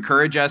 again, to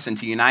encourage us and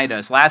to unite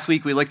us. Last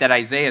week we looked at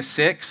Isaiah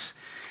 6,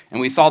 and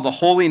we saw the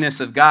holiness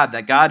of God,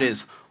 that God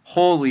is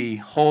holy,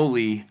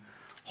 holy,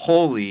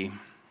 holy.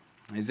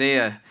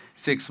 Isaiah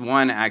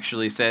 6:1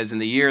 actually says, in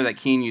the year that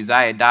King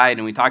Uzziah died,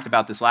 and we talked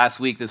about this last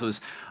week, this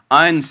was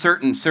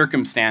uncertain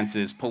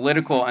circumstances,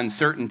 political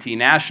uncertainty,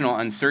 national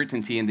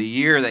uncertainty. In the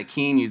year that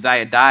King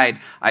Uzziah died,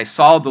 I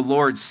saw the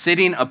Lord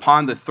sitting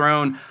upon the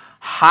throne,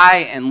 high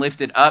and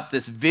lifted up.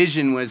 This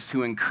vision was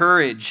to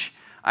encourage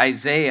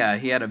Isaiah.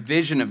 He had a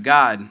vision of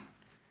God.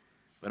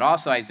 But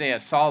also Isaiah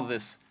saw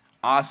this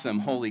awesome,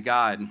 holy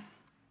God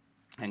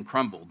and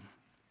crumbled.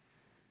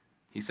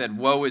 He said,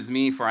 "Woe is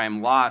me, for I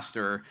am lost,"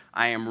 or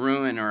 "I am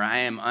ruined," or "I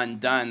am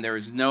undone." There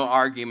was no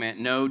argument,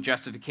 no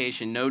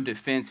justification, no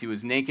defense. He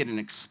was naked and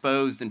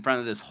exposed in front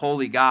of this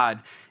holy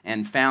God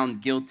and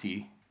found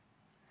guilty.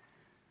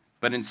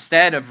 But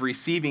instead of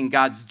receiving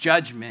God's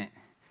judgment,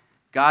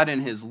 God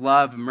in his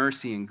love,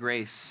 mercy, and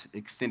grace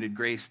extended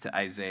grace to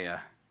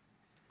Isaiah.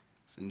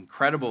 It's an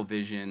incredible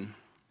vision,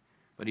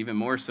 but even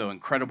more so,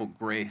 incredible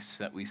grace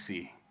that we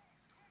see.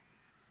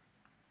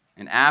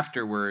 And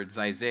afterwards,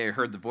 Isaiah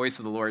heard the voice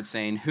of the Lord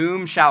saying,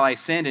 "Whom shall I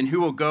send, and who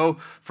will go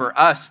for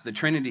us?" The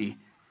Trinity.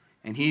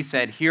 And he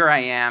said, "Here I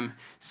am,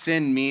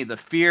 send me." The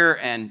fear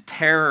and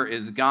terror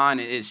is gone.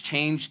 It is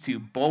changed to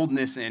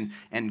boldness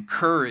and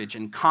courage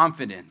and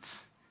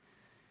confidence.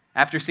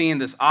 After seeing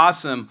this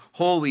awesome,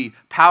 holy,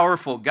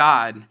 powerful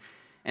God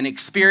and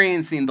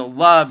experiencing the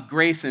love,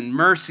 grace, and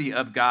mercy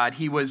of God,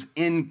 he was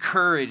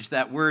encouraged.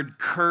 That word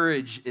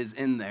courage is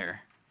in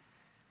there.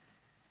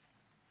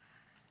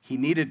 He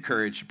needed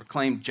courage to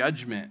proclaim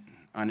judgment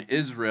on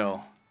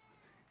Israel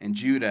and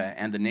Judah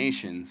and the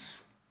nations,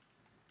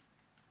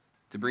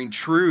 to bring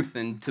truth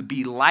and to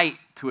be light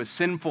to a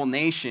sinful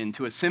nation,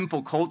 to a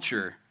sinful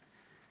culture.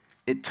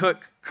 It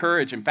took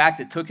courage. In fact,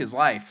 it took his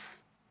life.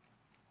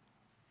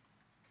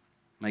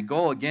 My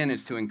goal, again,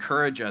 is to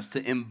encourage us,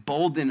 to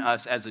embolden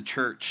us as a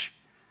church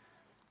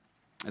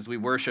as we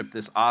worship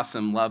this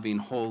awesome, loving,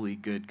 holy,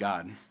 good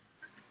God.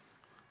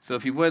 So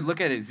if you would,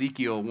 look at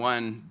Ezekiel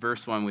 1,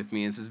 verse 1 with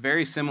me. This is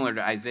very similar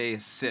to Isaiah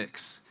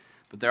 6,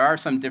 but there are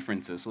some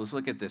differences. So let's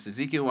look at this.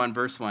 Ezekiel 1,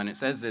 verse 1, it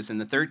says this, "In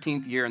the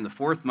 13th year, in the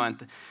 4th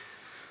month,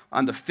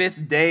 on the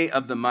 5th day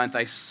of the month,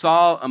 I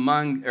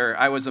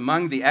was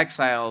among the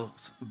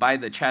exiles by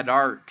the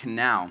Chadar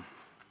Canal."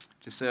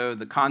 Just so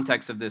the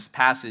context of this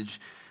passage,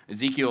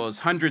 Ezekiel is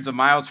hundreds of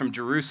miles from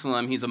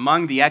Jerusalem. He's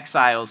among the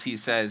exiles, he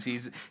says.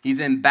 He's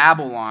in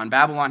Babylon.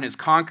 Babylon has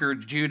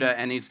conquered Judah,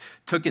 and he's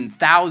taken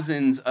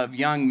thousands of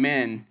young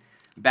men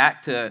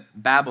back to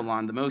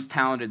Babylon, the most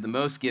talented, the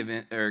most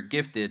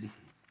gifted,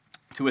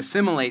 to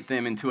assimilate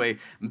them into a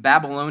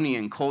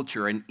Babylonian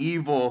culture, an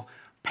evil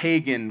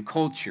pagan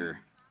culture.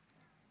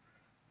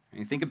 And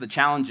you think of the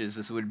challenges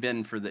this would have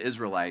been for the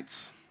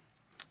Israelites.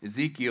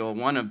 Ezekiel,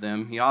 one of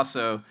them, he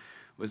also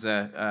was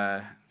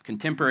a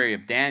contemporary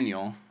of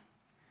Daniel.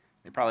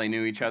 They probably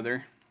knew each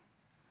other.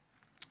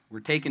 We're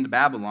taken to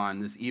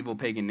Babylon, this evil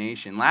pagan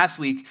nation. Last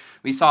week,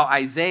 we saw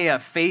Isaiah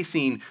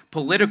facing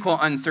political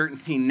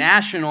uncertainty,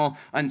 national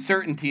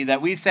uncertainty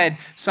that we said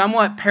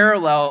somewhat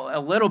parallel a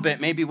little bit,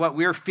 maybe what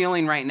we're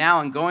feeling right now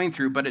and going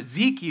through. But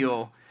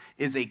Ezekiel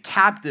is a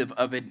captive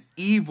of an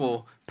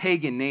evil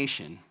pagan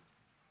nation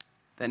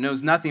that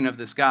knows nothing of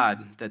this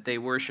God that they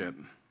worship.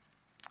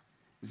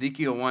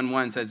 Ezekiel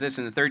 1:1 says this,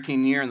 "In the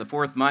 13th year, in the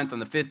 4th month, on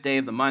the 5th day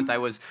of the month, I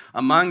was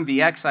among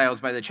the exiles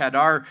by the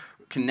Chadar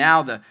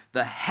Canal.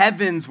 The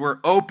heavens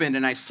were opened,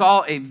 and I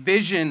saw a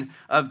vision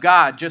of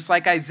God." Just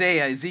like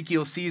Isaiah,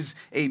 Ezekiel sees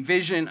a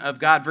vision of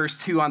God. Verse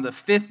 2, "On the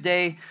 5th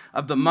day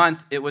of the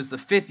month, it was the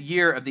 5th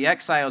year of the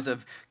exiles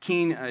of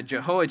King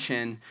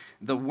Jehoiachin,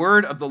 the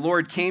word of the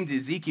Lord came to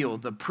Ezekiel,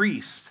 the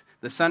priest,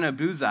 the son of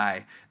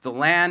Buzi, the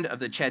land of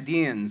the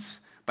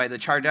Chaldeans, by the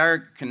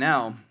Chadar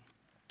Canal,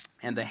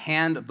 and the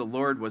hand of the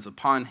Lord was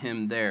upon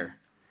him there."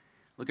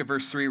 Look at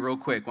verse 3 real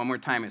quick. One more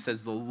time. It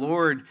says, the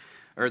word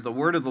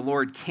of the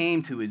Lord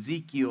came to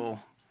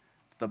Ezekiel,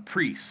 the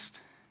priest.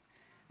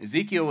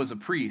 Ezekiel was a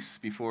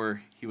priest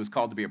before he was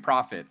called to be a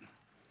prophet.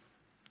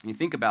 And you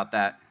think about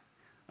that.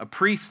 A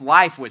priest's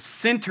life was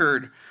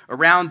centered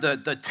around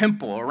the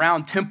temple,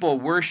 around temple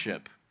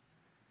worship.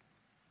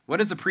 What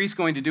is a priest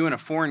going to do in a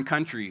foreign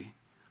country,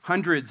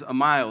 hundreds of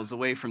miles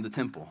away from the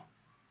temple?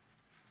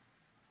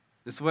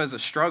 This was a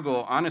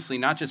struggle, honestly,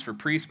 not just for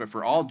priests, but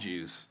for all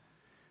Jews,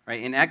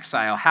 right? In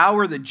exile, how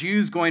were the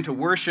Jews going to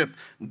worship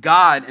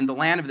God in the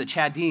land of the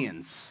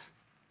Chaldeans?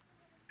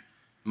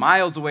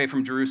 Miles away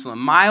from Jerusalem,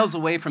 miles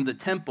away from the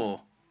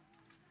temple.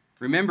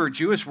 Remember,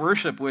 Jewish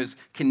worship was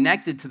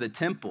connected to the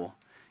temple.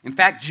 In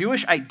fact,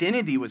 Jewish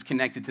identity was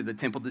connected to the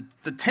temple.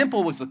 The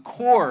temple was the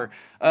core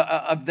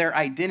of their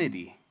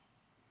identity.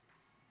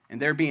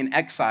 And they're being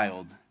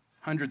exiled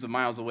hundreds of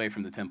miles away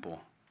from the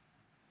temple.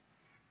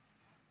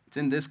 It's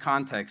in this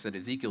context that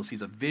Ezekiel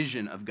sees a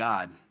vision of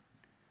God.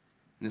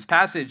 And this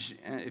passage,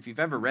 if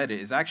you've ever read it,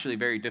 is actually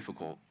very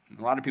difficult.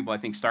 A lot of people, I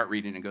think, start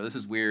reading and go, "This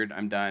is weird,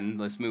 I'm done,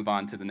 let's move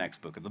on to the next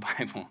book of the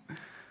Bible."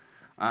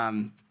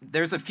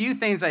 There's a few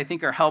things I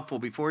think are helpful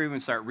before we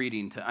even start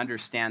reading to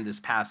understand this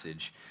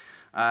passage.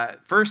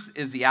 First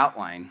is the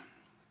outline.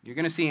 You're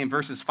going to see in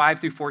verses 5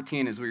 through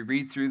 14 as we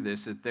read through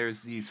this that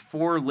there's these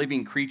 4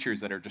 living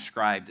creatures that are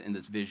described in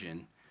this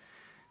vision.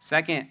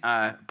 Second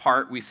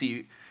part, we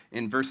see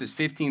in verses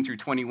 15 through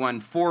 21,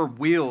 4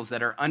 wheels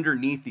that are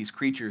underneath these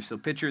creatures. So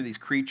picture these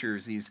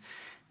creatures,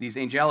 these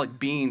angelic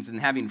beings,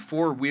 and having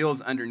 4 wheels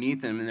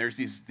underneath them, and there's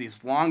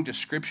this long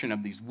description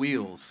of these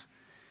wheels.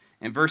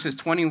 In verses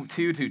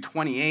 22 to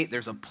 28,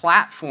 there's a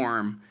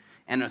platform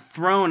and a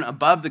throne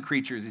above the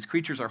creatures. These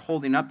creatures are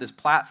holding up this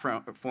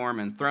platform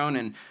and throne.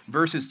 In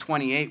verses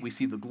 28, we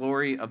see the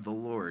glory of the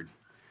Lord.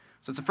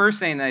 So it's the first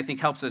thing that I think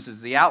helps us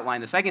is the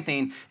outline. The second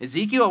thing,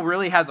 Ezekiel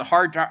really has a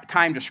hard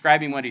time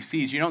describing what he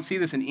sees. You don't see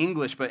this in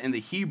English, but in the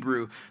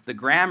Hebrew, the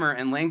grammar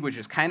and language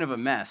is kind of a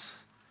mess.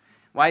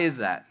 Why is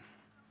that?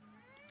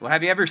 Well,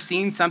 have you ever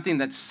seen something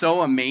that's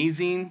so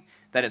amazing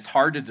that it's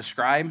hard to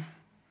describe?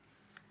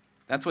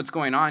 That's what's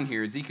going on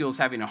here. Ezekiel's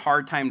having a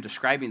hard time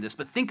describing this,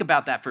 but think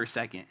about that for a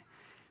second.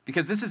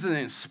 Because this is an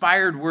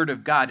inspired word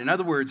of God. In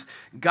other words,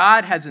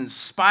 God has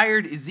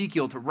inspired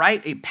Ezekiel to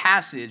write a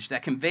passage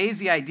that conveys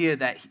the idea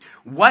that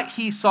what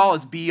he saw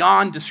is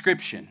beyond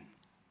description.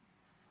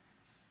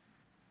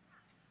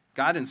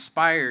 God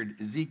inspired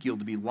Ezekiel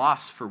to be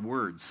lost for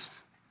words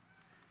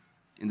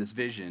in this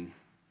vision.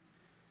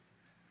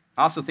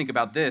 Also think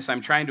about this.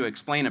 I'm trying to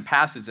explain a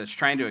passage that's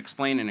trying to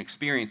explain an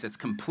experience that's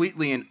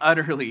completely and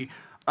utterly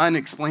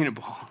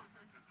unexplainable.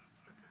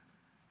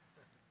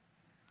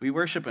 We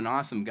worship an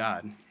awesome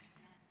God.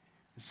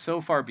 It's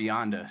so far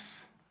beyond us.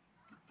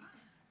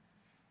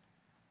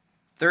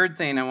 Third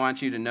thing I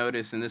want you to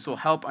notice, and this will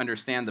help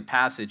understand the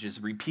passage, is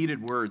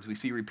repeated words. We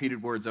see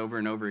repeated words over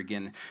and over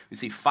again. We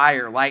see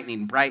fire,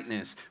 lightning,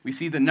 brightness. We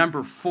see the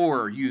number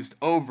 4 used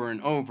over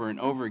and over and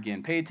over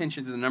again. Pay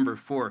attention to the number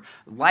 4.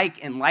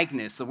 Like and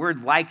likeness. The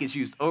word like is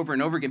used over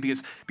and over again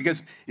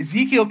because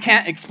Ezekiel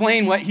can't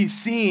explain what he's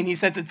seeing. He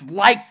says it's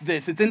like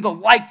this. It's in the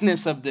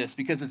likeness of this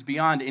because it's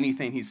beyond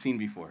anything he's seen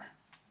before.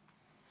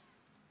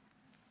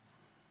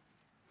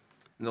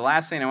 And the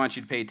last thing I want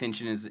you to pay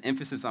attention is the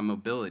emphasis on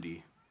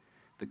mobility.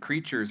 The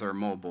creatures are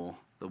mobile.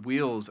 The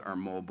wheels are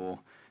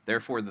mobile.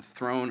 Therefore, the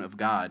throne of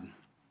God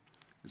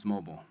is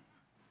mobile.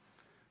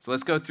 So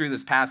let's go through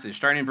this passage.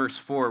 Starting in verse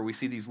 4, we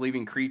see these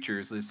living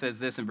creatures. It says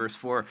this in verse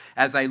 4,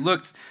 "As I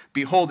looked,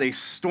 behold, a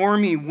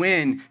stormy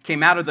wind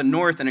came out of the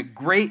north and a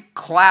great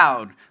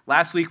cloud."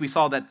 Last week we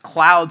saw that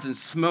clouds and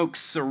smoke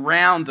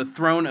surround the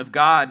throne of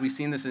God. We've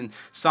seen this in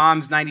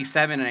Psalms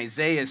 97 and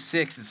Isaiah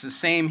 6. It's the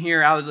same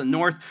here out of the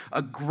north,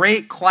 a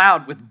great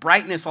cloud with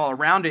brightness all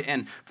around it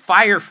and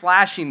fire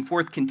flashing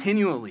forth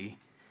continually.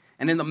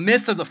 And in the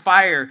midst of the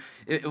fire,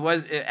 it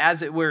was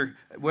as it were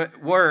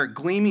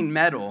gleaming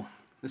metal.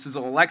 This is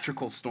an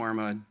electrical storm,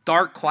 a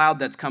dark cloud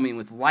that's coming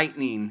with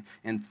lightning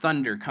and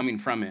thunder coming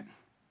from it.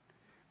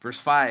 Verse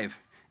 5,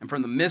 "And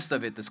from the midst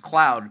of it, this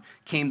cloud,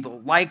 came the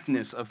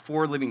likeness of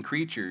 4 living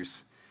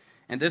creatures.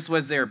 And this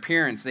was their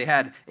appearance. They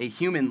had a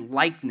human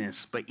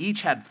likeness, but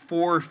each had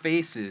 4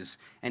 faces,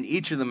 and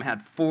each of them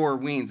had 4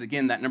 wings."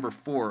 Again, that number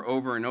 4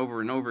 over and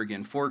over and over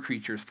again. 4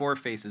 creatures, 4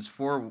 faces,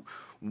 4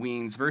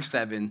 wings. Verse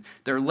 7,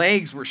 "Their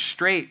legs were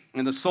straight,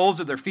 and the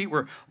soles of their feet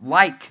were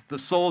like the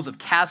soles of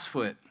calf's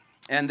foot.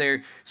 And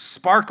they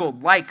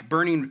sparkled like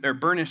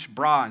burnished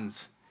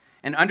bronze.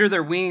 And under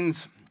their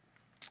wings,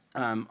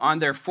 on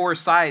their 4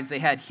 sides, they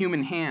had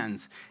human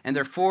hands. And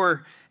their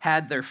 4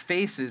 had their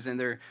faces and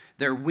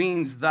their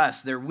wings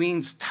thus. Their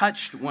wings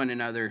touched one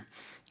another.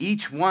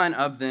 Each one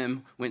of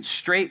them went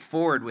straight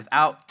forward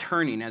without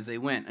turning as they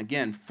went."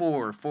 Again,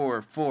 4,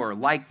 4, 4.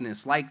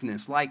 Likeness,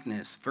 likeness,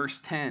 likeness. Verse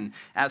 10,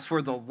 "As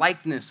for the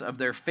likeness of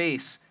their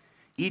face,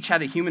 each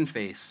had a human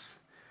face.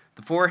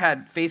 The 4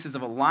 had faces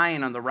of a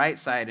lion on the right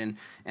side,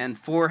 and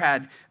 4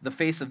 had the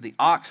face of the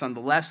ox on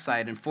the left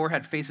side, and 4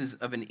 had faces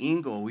of an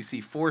eagle." We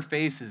see 4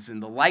 faces in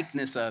the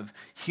likeness of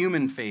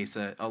human face,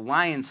 a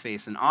lion's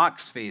face, an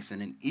ox face,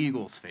 and an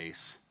eagle's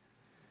face.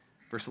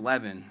 Verse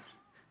 11,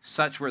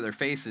 "Such were their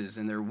faces,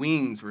 and their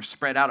wings were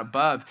spread out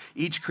above.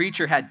 Each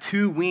creature had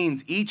 2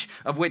 wings, each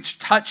of which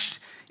touched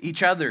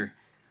each other,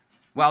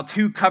 while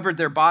 2 covered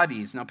their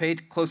bodies." Now pay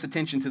close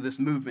attention to this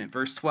movement.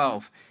 Verse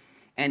 12,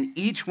 "And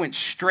each went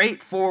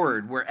straight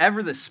forward.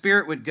 Wherever the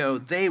Spirit would go,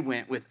 they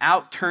went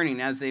without turning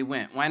as they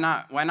went." Why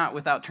not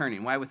without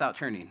turning? Why without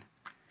turning?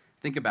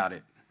 Think about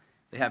it.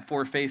 They have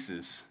 4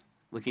 faces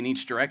looking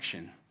each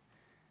direction.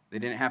 They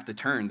didn't have to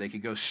turn. They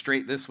could go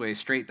straight this way,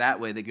 straight that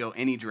way. They could go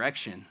any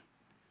direction.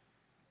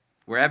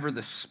 Wherever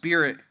the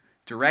Spirit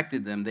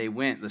directed them, they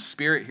went. The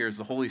Spirit here is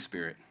the Holy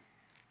Spirit.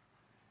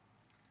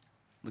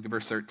 Look at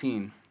verse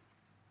 13.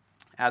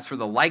 "As for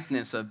the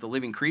likeness of the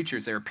living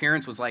creatures, their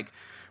appearance was like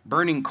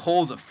burning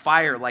coals of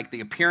fire, like the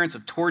appearance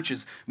of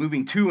torches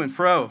moving to and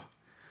fro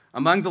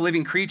among the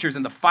living creatures.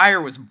 And the fire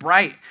was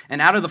bright,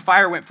 and out of the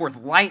fire went forth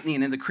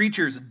lightning, and the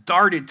creatures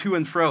darted to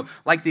and fro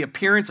like the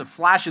appearance of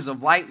flashes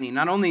of lightning."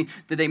 Not only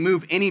did they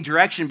move any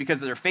direction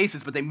because of their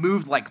faces, but they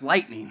moved like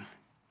lightning.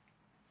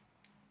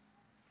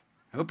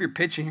 I hope you're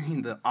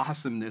picturing the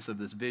awesomeness of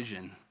this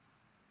vision.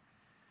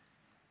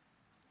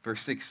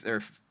 Verse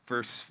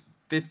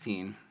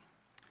 15,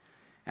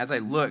 "As I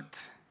looked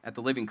at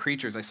the living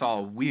creatures, I saw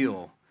a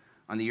wheel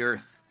on the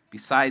earth.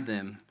 Beside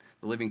them,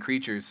 the living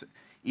creatures,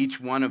 each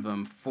one of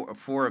them,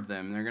 4 of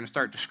them." And they're going to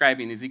start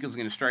describing, Ezekiel's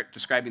going to start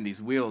describing these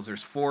wheels.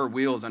 There's 4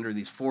 wheels under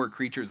these 4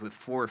 creatures with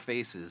 4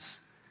 faces.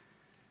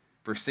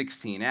 Verse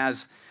 16,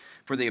 "As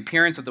for the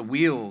appearance of the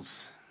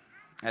wheels,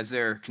 as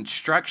their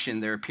construction,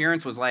 their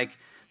appearance was like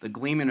the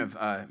gleaming of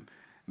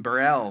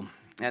beryl,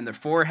 and the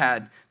 4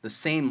 had the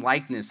same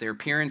likeness, their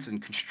appearance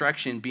and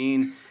construction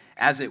being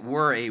as it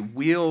were, a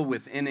wheel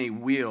within a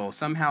wheel.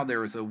 Somehow there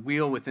was a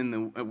wheel within the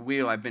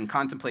wheel. I've been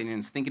contemplating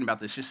and thinking about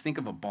this. Just think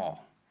of a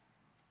ball,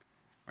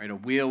 right? A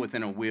wheel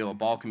within a wheel. A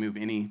ball can move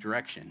any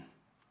direction.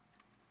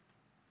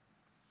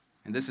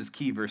 And this is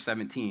key, verse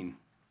 17.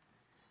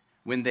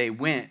 When they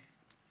went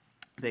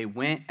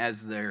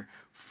as their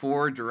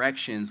four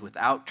directions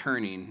without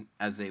turning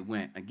as they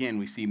went. Again,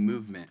 we see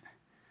movement.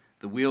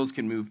 The wheels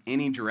can move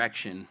any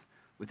direction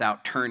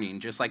without turning,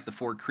 just like the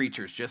four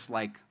creatures, just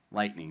like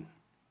lightning.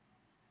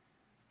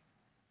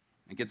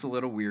 It gets a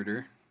little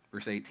weirder,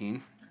 verse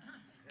 18.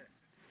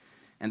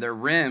 And their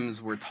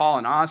rims were tall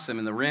and awesome,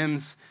 and the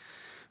rims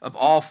of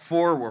all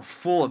four were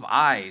full of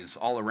eyes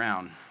all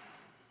around.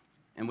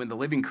 And when the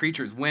living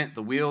creatures went,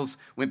 the wheels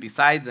went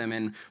beside them.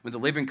 And when the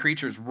living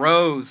creatures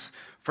rose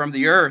from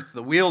the earth,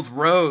 the wheels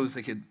rose.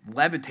 They could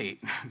levitate.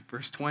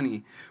 Verse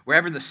 20.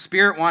 Wherever the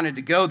Spirit wanted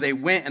to go, they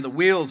went, and the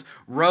wheels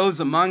rose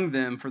among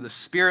them, for the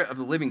spirit of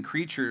the living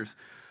creatures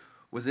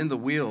was in the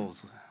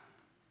wheels.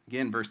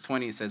 Again, verse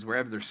 20 says,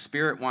 wherever their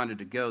spirit wanted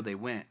to go, they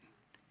went.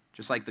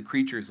 Just like the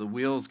creatures, the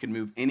wheels can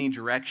move any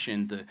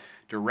direction,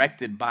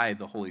 directed by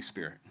the Holy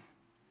Spirit.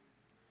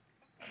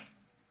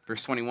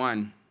 Verse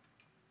 21,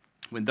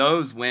 when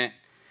those went,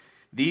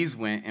 these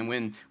went, and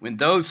when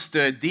those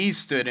stood, these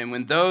stood, and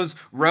when those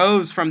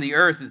rose from the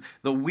earth,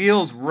 the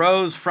wheels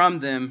rose from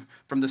them,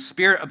 from the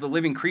spirit of the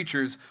living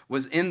creatures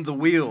was in the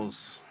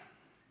wheels.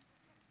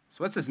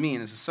 So what's this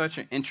mean? This is such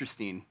an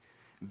interesting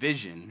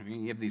vision. I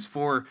mean, you have these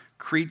four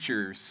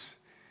creatures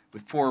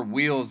with four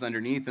wheels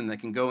underneath them that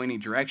can go any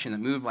direction, that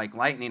move like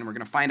lightning. And we're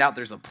going to find out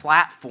there's a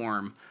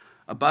platform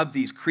above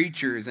these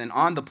creatures, and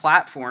on the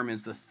platform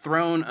is the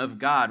throne of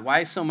God.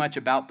 Why so much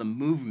about the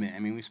movement? I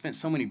mean, we spent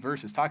so many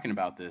verses talking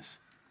about this.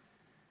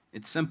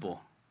 It's simple.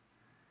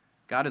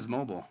 God is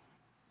mobile.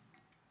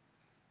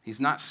 He's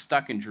not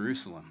stuck in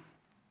Jerusalem.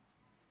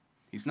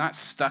 He's not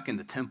stuck in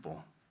the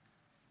temple.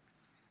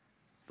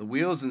 The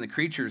wheels and the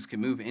creatures can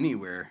move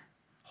anywhere,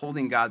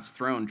 holding God's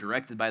throne,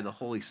 directed by the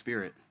Holy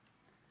Spirit.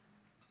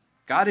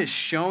 God is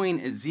showing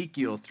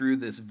Ezekiel through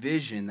this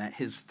vision that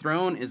his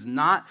throne is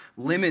not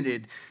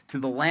limited to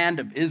the land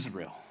of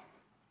Israel.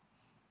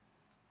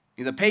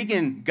 The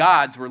pagan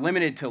gods were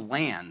limited to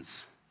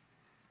lands,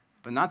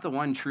 but not the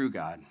one true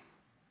God.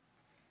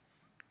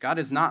 God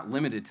is not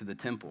limited to the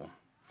temple.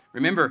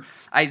 Remember,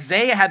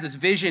 Isaiah had this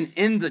vision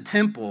in the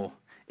temple.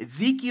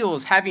 Ezekiel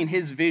is having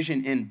his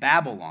vision in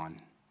Babylon.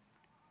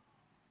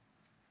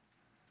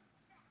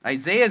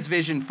 Isaiah's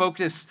vision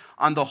focused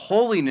on the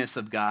holiness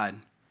of God.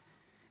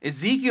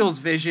 Ezekiel's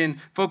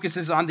vision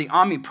focuses on the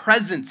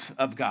omnipresence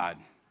of God,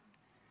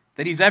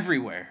 that he's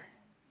everywhere,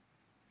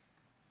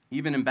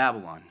 even in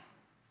Babylon.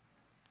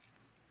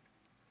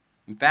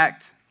 In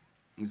fact,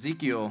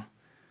 Ezekiel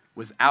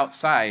was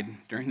outside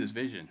during this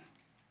vision.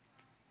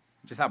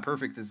 Just how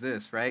perfect is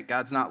this, right?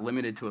 God's not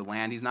limited to a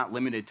land. He's not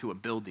limited to a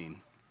building.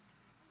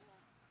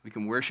 We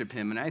can worship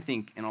him, and I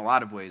think in a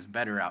lot of ways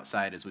better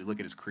outside as we look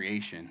at his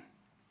creation.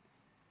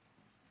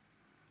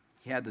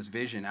 He had this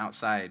vision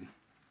outside.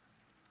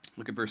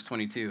 Look at verse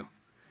 22.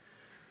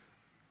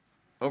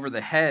 Over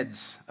the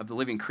heads of the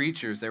living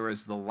creatures, there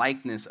was the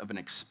likeness of an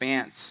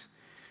expanse,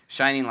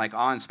 shining like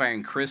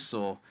awe-inspiring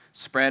crystal,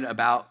 spread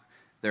about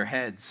their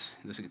heads.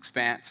 This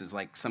expanse is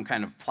like some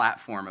kind of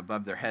platform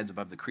above their heads,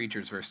 above the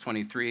creatures. Verse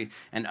 23.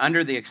 And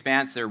under the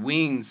expanse, their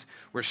wings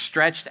were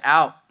stretched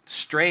out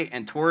straight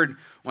and toward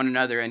one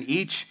another, and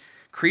each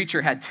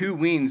creature had two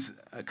wings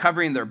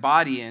covering their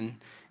body.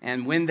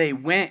 And when they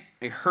went,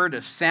 they heard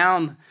a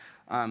sound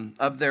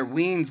of their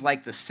wings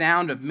like the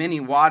sound of many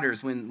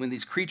waters. When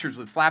these creatures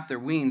would flap their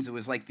wings, it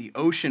was like the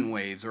ocean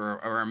waves or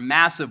a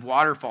massive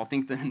waterfall.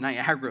 Think the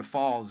Niagara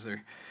Falls,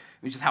 or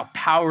just how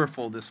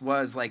powerful this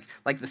was. Like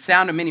the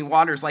sound of many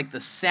waters, like the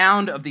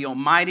sound of the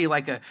Almighty,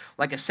 like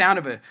a sound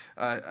of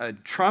a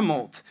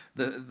tumult,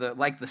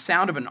 like the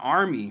sound of an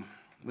army.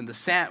 When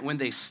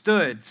they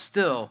stood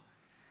still,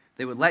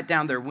 they would let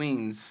down their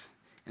wings,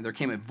 and there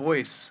came a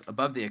voice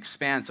above the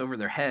expanse over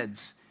their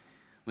heads.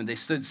 When they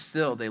stood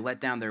still, they let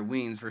down their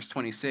wings. Verse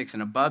 26,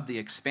 and above the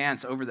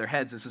expanse over their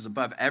heads, this is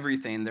above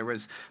everything, there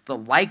was the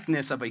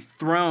likeness of a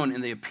throne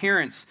in the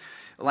appearance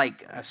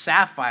like a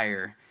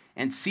sapphire,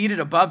 and seated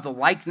above the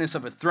likeness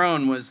of a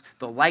throne was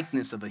the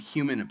likeness of a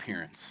human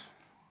appearance.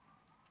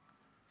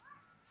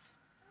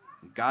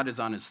 God is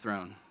on his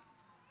throne.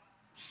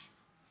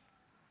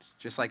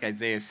 Just like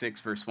Isaiah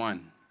 6, verse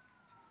 1.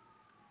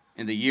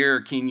 In the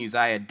year King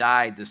Uzziah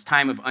died, this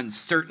time of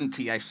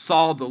uncertainty, I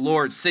saw the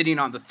Lord sitting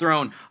on the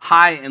throne,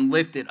 high and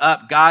lifted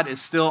up. God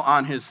is still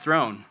on his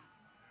throne.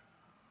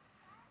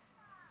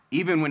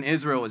 Even when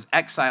Israel was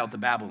exiled to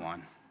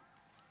Babylon.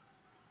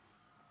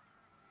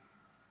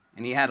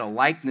 And he had a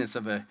likeness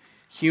of a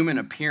human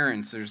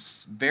appearance.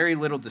 There's very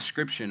little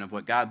description of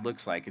what God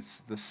looks like.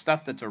 It's the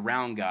stuff that's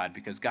around God,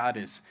 because God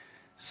is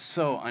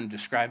so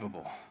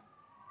undescribable.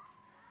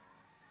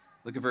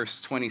 Look at verse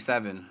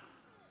 27.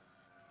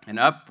 And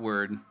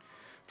upward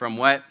from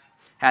what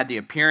had the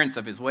appearance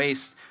of his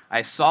waist,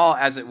 I saw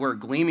as it were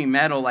gleaming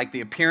metal like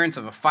the appearance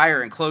of a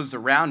fire enclosed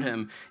around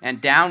him,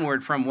 and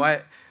downward from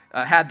what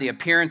had the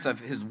appearance of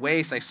his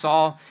waist. I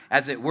saw,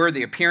 as it were,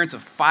 the appearance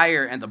of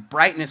fire and the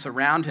brightness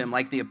around him,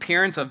 like the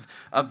appearance of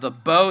the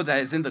bow that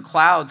is in the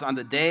clouds on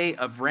the day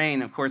of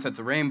rain. Of course, that's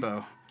a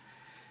rainbow.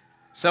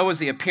 So was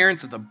the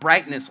appearance of the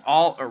brightness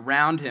all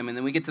around him. And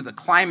then we get to the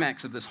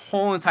climax of this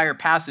whole entire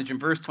passage in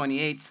verse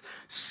 28.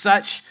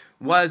 Such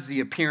was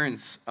the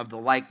appearance of the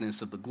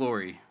likeness of the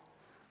glory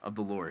of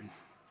the Lord.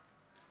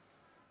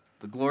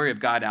 The glory of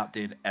God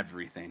outdid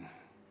everything.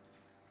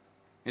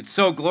 It's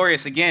so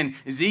glorious. Again,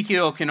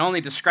 Ezekiel can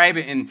only describe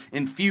it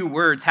in few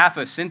words, half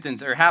a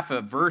sentence or half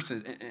a verse.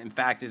 In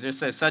fact, it just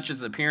says, such is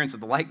the appearance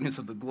of the likeness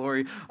of the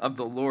glory of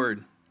the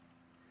Lord.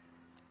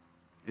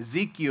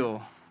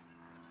 Ezekiel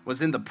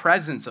was in the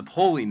presence of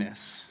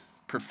holiness,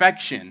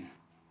 perfection,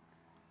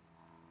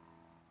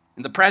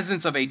 in the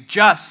presence of a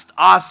just,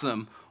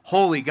 awesome,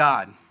 holy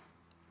God.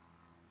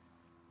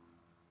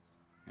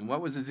 And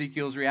what was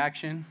Ezekiel's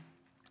reaction?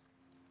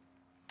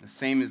 The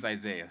same as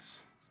Isaiah's.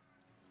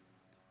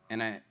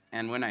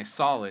 And when I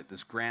saw it,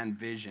 this grand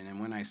vision, and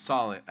when I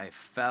saw it, I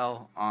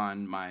fell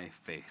on my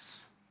face.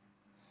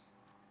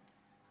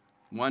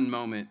 One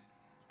moment,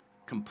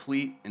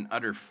 complete and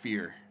utter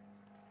fear.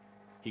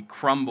 He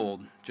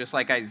crumbled. Just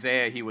like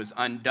Isaiah, he was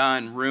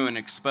undone, ruined,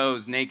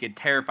 exposed, naked,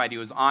 terrified. He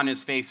was on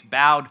his face,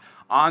 bowed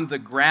on the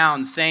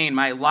ground, saying,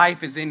 my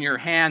life is in your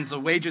hands. The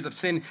wages of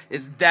sin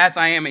is death.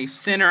 I am a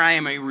sinner. I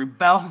am a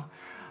rebel.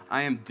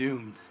 I am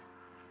doomed.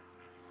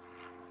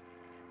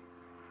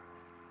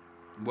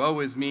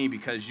 Woe is me,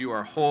 because you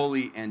are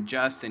holy and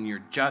just, and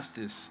your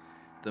justice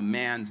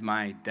demands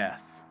my death.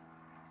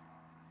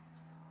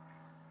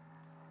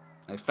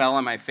 I fell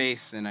on my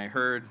face, and I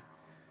heard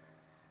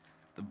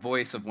the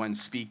voice of one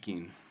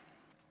speaking.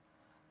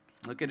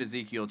 Look at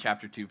Ezekiel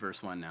chapter 2,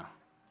 verse 1 now.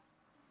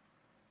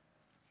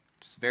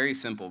 Just very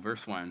simple,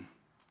 verse 1.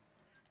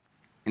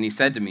 And he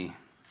said to me,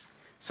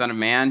 Son of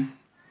man,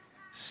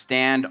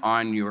 stand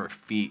on your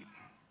feet,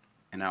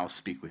 and I will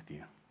speak with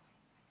you.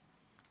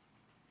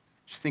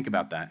 Just think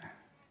about that.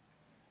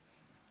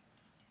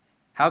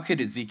 How could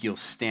Ezekiel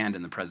stand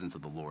in the presence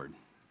of the Lord?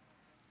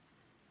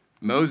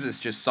 Moses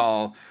just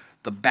saw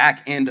the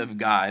back end of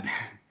God,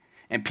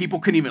 and people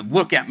couldn't even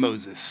look at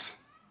Moses.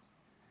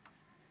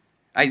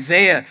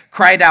 Isaiah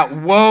cried out,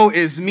 woe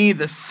is me.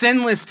 The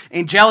sinless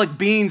angelic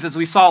beings, as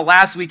we saw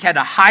last week, had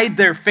to hide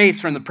their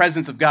face from the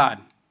presence of God.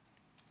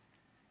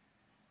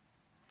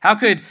 How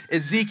could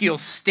Ezekiel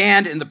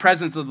stand in the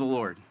presence of the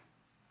Lord?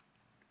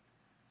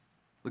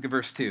 Look at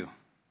verse 2.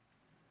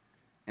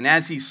 And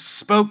as he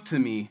spoke to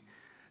me,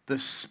 the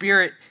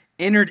Spirit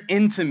entered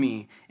into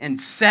me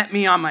and set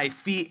me on my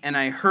feet, and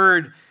I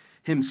heard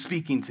him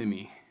speaking to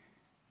me.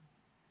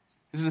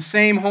 This is the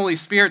same Holy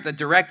Spirit that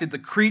directed the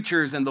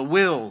creatures and the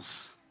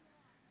wills.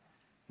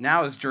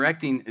 Now is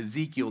directing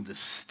Ezekiel to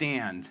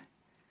stand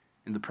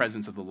in the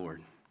presence of the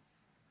Lord.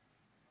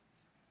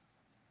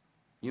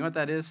 You know what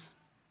that is?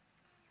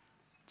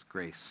 It's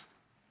grace.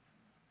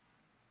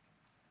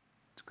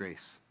 It's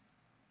grace.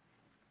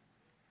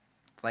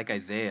 It's like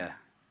Isaiah.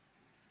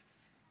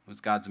 It was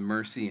God's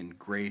mercy and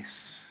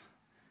grace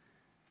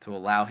to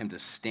allow him to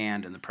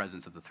stand in the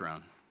presence of the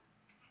throne.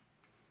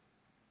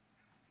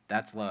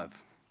 That's love.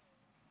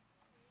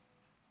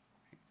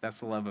 That's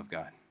the love of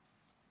God.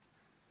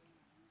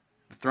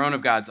 The throne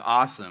of God's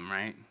awesome,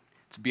 right?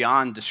 It's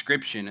beyond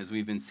description, as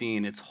we've been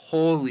seeing. It's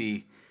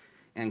holy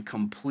and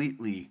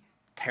completely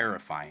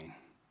terrifying,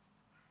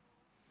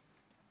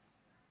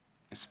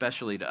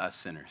 especially to us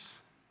sinners.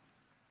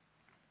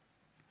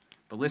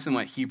 But listen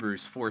what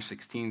Hebrews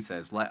 4:16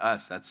 says. Let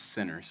us, that's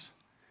sinners,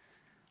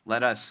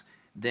 let us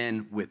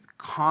then with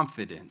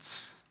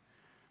confidence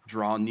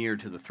draw near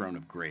to the throne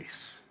of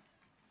grace,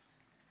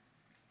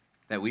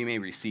 that we may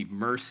receive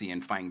mercy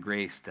and find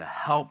grace to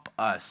help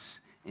us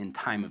in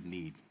time of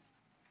need.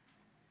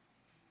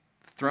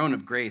 The throne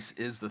of grace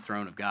is the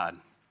throne of God.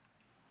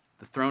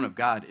 The throne of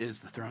God is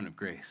the throne of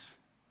grace.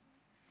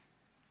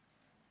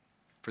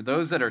 For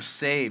those that are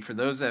saved, for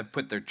those that have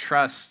put their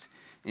trust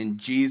in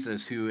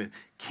Jesus, who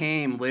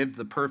came, lived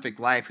the perfect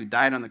life, who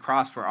died on the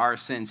cross for our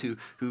sins,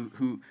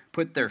 who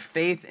put their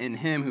faith in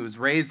him, who was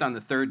raised on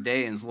the third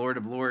day and is Lord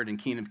of Lords and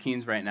King of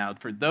Kings right now.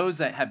 For those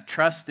that have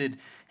trusted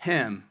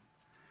him,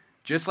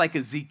 just like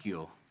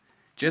Ezekiel,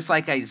 just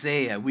like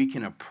Isaiah, we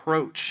can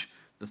approach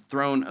the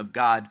throne of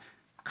God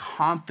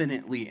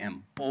confidently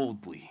and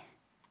boldly,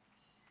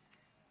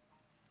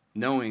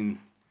 knowing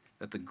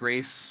that the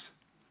grace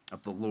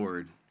of the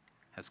Lord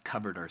has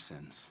covered our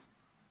sins.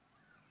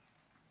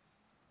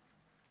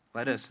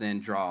 Let us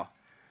then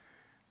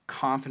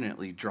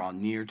confidently draw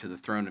near to the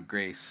throne of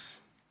grace.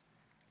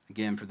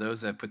 Again, for those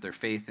that have put their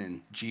faith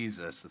in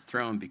Jesus, the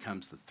throne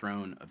becomes the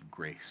throne of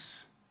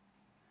grace.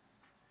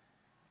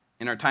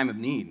 In our time of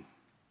need,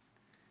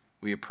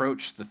 we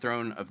approach the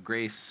throne of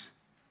grace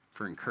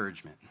for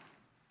encouragement.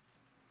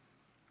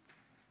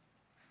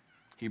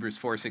 Hebrews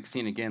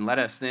 4:16 again, let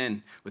us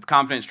then with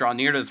confidence draw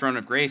near to the throne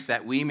of grace,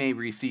 that we may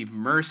receive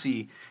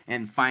mercy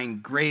and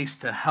find grace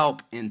to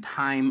help in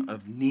time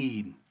of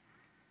need.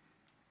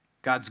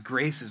 God's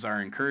grace is our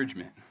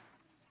encouragement.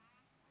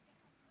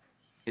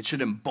 It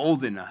should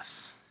embolden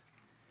us.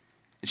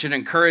 It should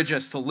encourage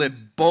us to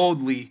live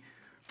boldly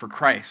for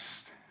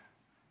Christ.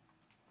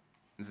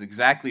 This is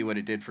exactly what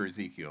it did for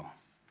Ezekiel.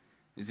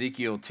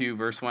 Ezekiel 2,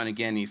 verse 1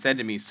 again, he said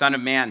to me, Son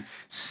of man,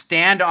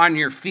 stand on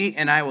your feet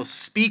and I will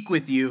speak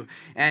with you.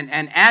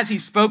 And as he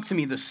spoke to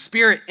me, the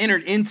Spirit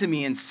entered into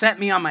me and set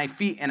me on my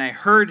feet, and I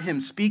heard him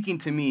speaking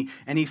to me.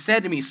 And he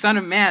said to me, Son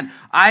of man,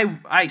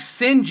 I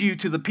send you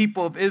to the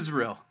people of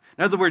Israel.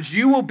 In other words,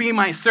 you will be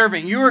my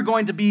servant. You are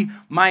going to be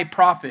my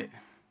prophet.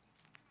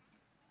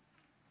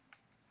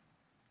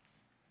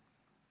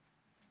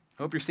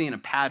 I hope you're seeing a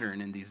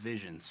pattern in these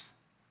visions.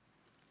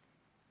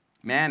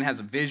 Man has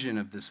a vision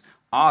of this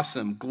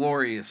awesome,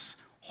 glorious,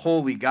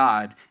 holy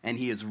God, and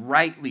he is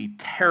rightly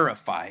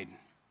terrified.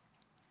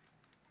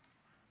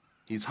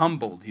 He's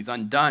humbled, he's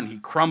undone, he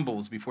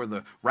crumbles before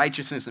the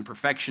righteousness and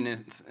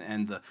perfection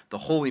and the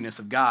holiness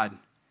of God.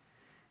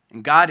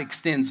 And God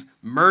extends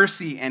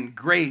mercy and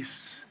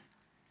grace.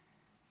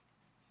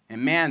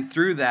 And man,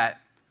 through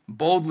that,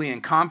 boldly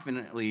and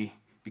confidently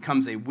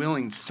becomes a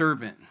willing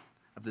servant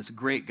of this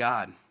great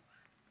God.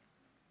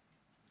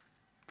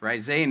 For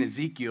Isaiah and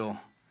Ezekiel,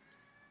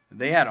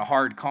 they had a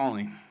hard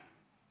calling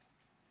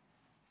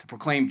to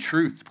proclaim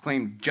truth, to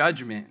proclaim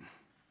judgment.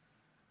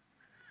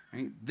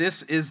 Right?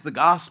 This is the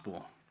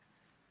gospel.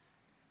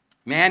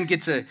 Man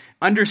gets an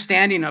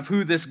understanding of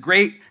who this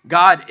great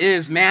God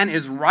is. Man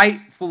is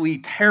rightfully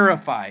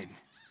terrified,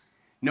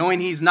 knowing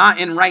he's not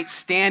in right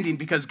standing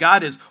because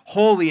God is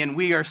holy and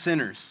we are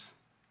sinners.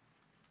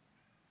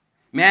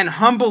 Man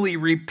humbly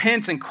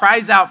repents and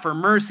cries out for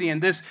mercy,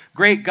 and this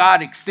great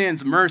God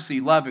extends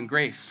mercy, love, and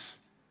grace.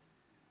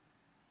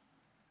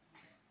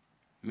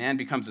 Man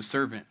becomes a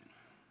servant.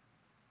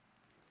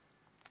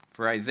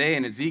 For Isaiah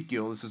and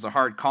Ezekiel, this was a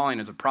hard calling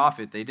as a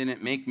prophet. They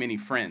didn't make many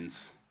friends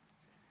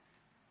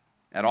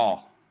at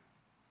all.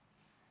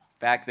 In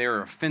fact, they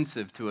were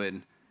offensive to a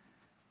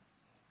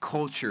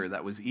culture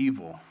that was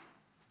evil.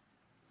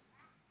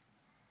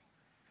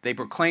 They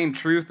proclaimed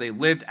truth. They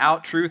lived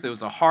out truth. It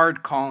was a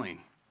hard calling.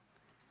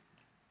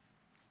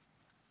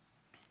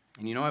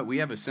 And you know what? We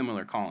have a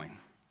similar calling.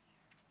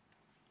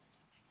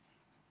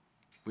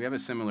 We have a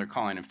similar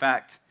calling. In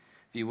fact,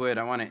 if you would,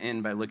 I want to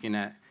end by looking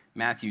at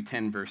Matthew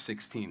 10, verse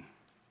 16.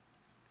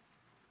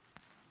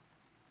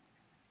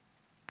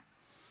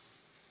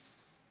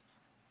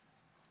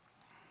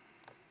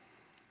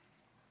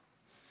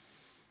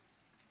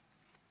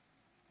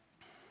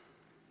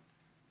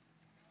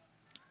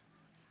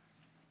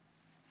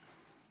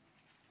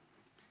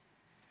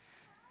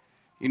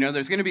 You know,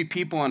 there's going to be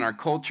people in our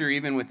culture,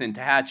 even within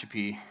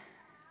Tehachapi,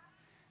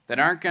 that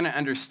aren't going to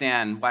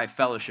understand why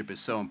fellowship is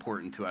so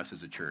important to us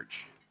as a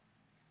church.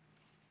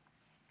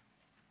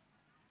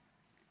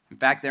 In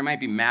fact, they might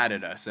be mad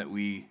at us that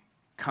we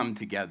come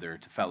together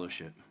to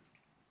fellowship.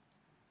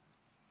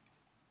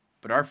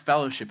 But our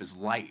fellowship is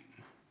light.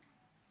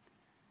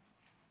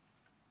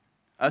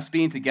 Us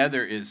being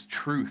together is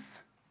truth.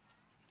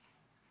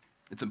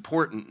 It's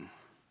important.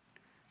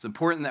 It's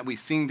important that we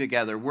sing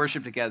together,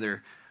 worship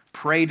together,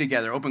 pray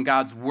together, open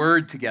God's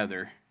word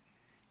together,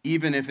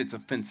 even if it's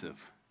offensive.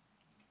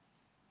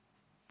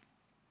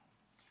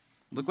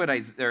 Look what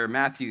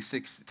Matthew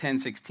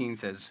 10:16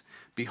 says.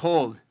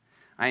 Behold,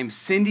 I am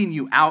sending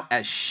you out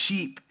as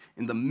sheep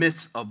in the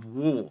midst of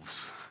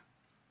wolves.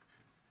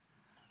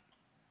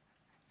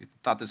 You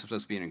thought this was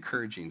supposed to be an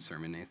encouraging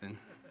sermon, Nathan.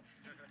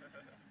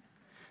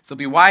 So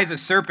be wise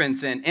as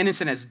serpents and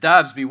innocent as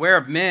doves. Beware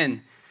of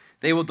men.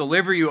 They will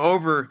deliver you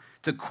over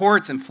to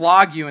courts and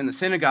flog you in the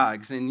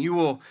synagogues, and you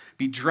will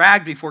be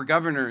dragged before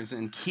governors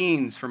and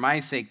kings for my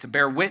sake, to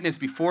bear witness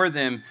before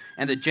them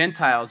and the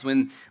Gentiles.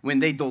 When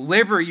they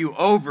deliver you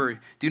over,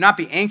 do not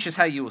be anxious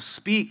how you will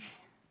speak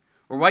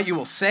or what you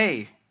will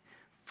say.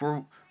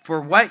 For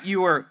what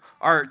you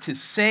are to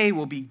say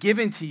will be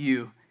given to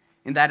you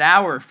in that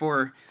hour.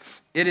 For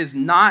it is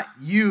not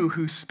you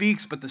who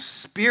speaks, but the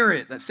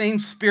Spirit, that same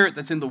Spirit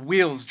that's in the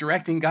wheels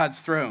directing God's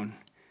throne,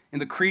 in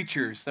the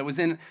creatures, that was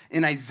in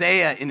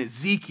Isaiah, in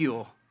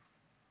Ezekiel.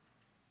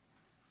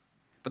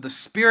 But the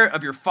Spirit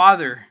of your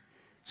Father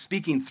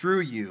speaking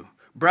through you.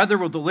 Brother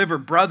will deliver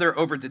brother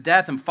over to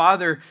death, and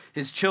father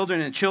his children,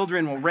 and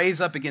children will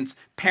raise up against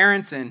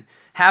parents and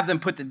have them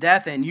put to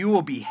death, and you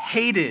will be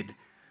hated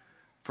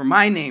for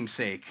my name's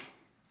sake.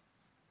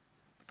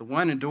 But the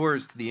one who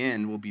endures to the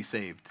end will be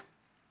saved.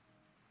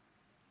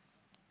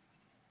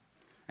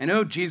 I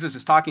know Jesus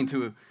is talking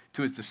to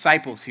his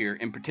disciples here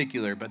in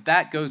particular, but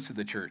that goes to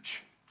the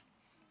church.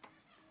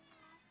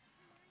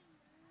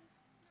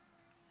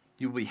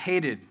 You will be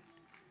hated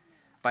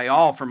by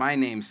all for my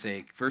name's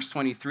sake. Verse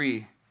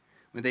 23,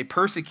 when they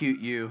persecute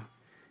you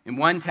in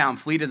one town,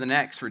 flee to the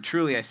next, for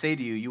truly I say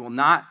to you, you will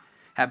not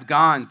have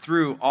gone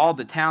through all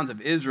the towns of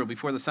Israel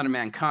before the Son of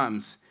Man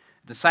comes.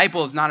 A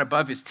disciple is not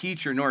above his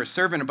teacher, nor a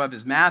servant above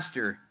his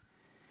master.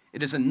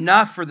 It is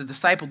enough for the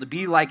disciple to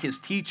be like his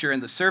teacher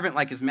and the servant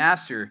like his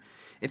master.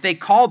 If they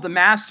called the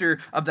master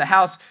of the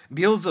house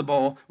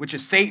Beelzebul, which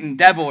is Satan,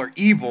 devil, or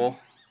evil,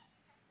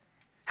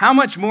 how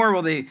much more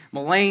will they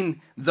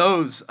malign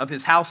those of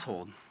his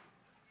household?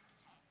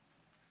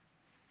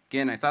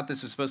 Again, I thought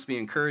this was supposed to be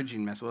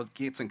encouraging mess. Well, it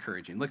gets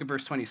encouraging. Look at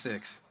verse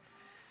 26.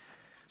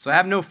 So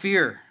have no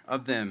fear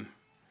of them,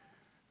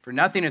 for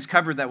nothing is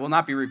covered that will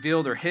not be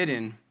revealed or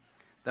hidden,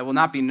 that will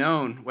not be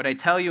known. What I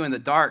tell you in the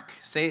dark,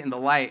 say it in the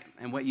light,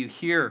 and what you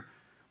hear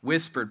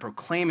whispered,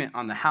 proclaim it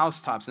on the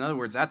housetops. In other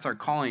words, that's our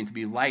calling, to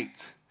be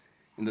light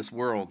in this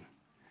world,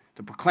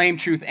 to proclaim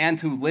truth and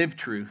to live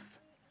truth.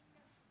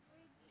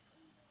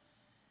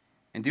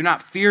 And do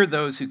not fear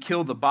those who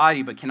kill the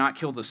body but cannot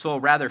kill the soul.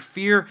 Rather,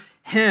 fear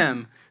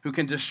him who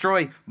can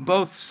destroy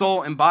both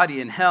soul and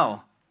body in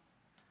hell.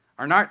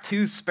 Are not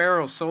 2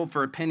 sparrows sold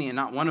for a penny, and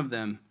not one of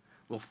them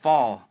will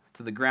fall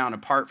to the ground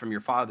apart from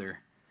your Father?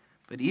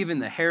 But even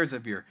the hairs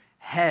of your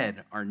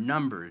head are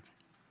numbered.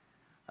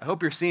 I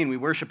hope you're seeing we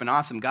worship an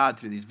awesome God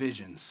through these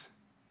visions.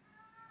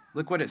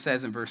 Look what it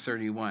says in verse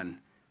 31.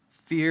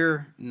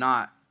 Fear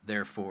not,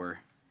 therefore.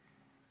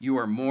 You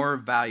are more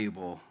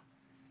valuable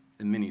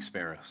than many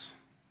sparrows.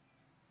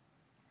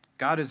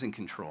 God is in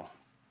control.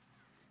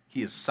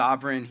 He is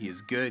sovereign. He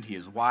is good. He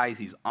is wise.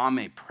 He's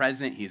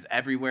omnipresent. He is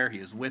everywhere. He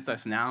is with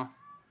us now.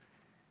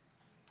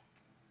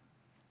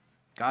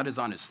 God is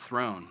on his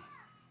throne.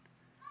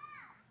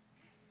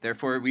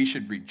 Therefore, we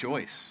should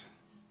rejoice.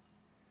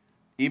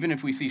 Even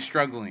if we see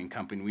struggling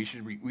company,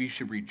 we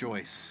should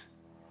rejoice.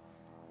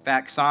 In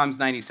fact, Psalms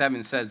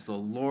 97 says, the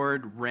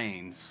Lord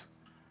reigns.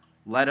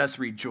 Let us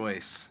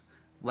rejoice.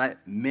 Let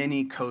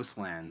many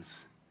coastlands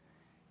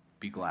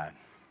be glad.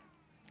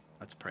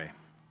 Let's pray.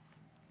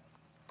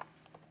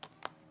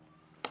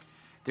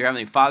 Dear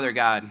Heavenly Father,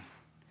 God,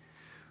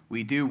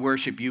 we do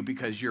worship you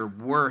because you're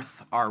worth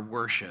our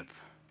worship.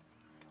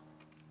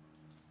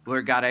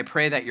 Lord God, I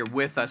pray that you're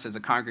with us as a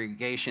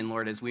congregation,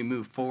 Lord, as we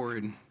move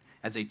forward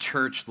as a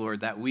church,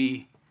 Lord, that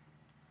we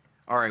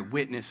are a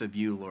witness of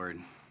you, Lord,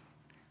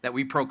 that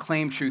we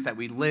proclaim truth, that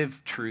we live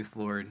truth,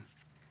 Lord,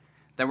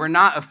 that we're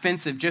not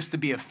offensive just to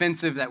be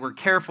offensive, that we're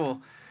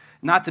careful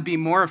not to be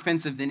more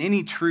offensive than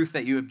any truth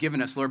that you have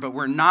given us, Lord, but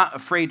we're not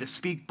afraid to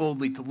speak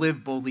boldly, to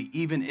live boldly,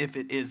 even if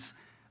it is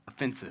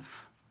offensive.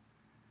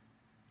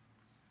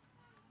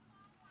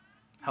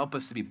 Help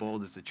us to be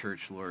bold as a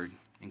church, Lord.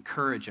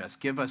 Encourage us.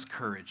 Give us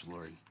courage,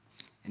 Lord.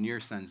 In your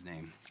Son's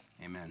name,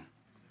 amen.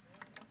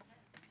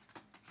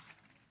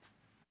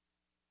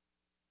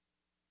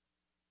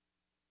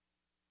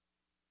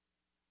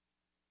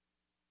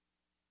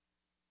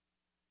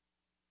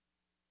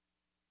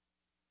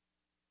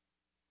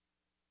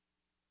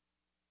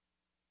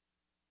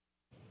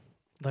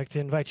 I'd like to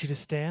invite you to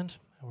stand,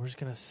 and we're just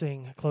going to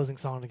sing a closing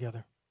song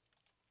together.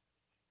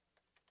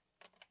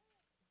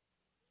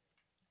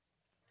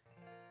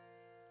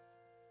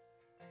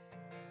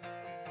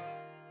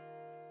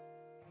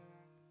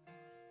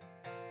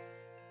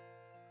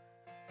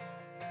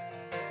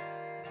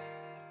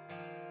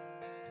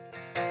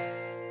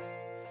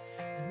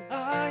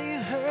 Are you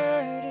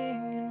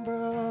hurting and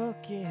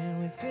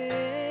broken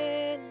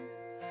within,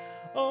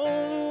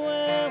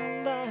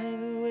 overwhelmed by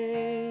the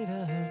weight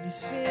of your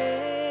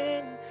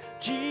sin?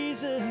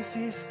 Jesus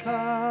is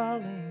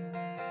calling.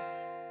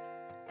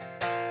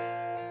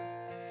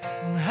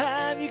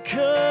 Have you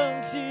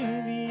come to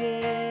the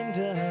end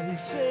of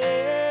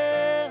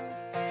yourself?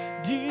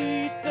 Do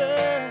you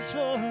thirst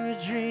for a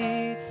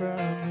drink from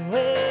the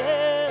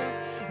well?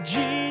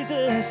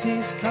 Jesus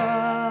is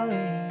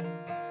calling.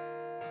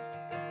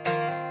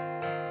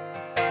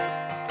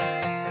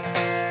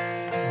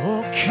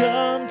 Oh,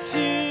 come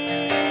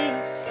to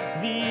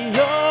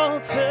the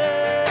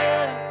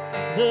altar.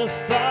 The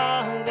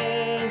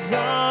Father's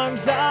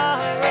arms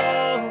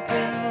are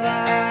open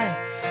wide.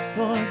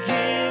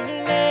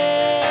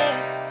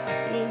 Forgiveness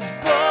was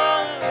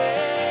born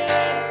with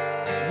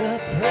the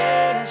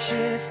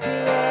precious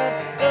blood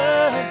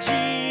of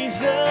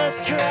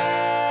Jesus Christ.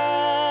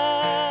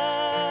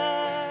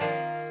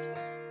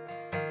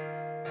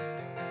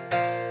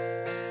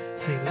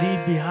 Say,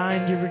 leave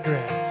behind your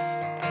regrets.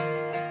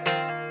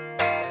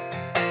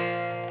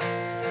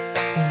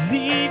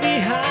 Leave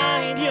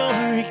behind your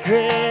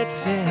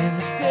regrets and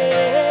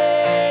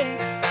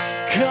mistakes.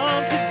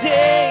 Come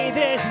today,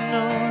 there's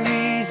no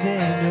reason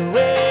to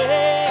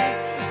wait.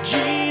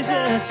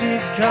 Jesus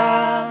is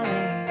calling.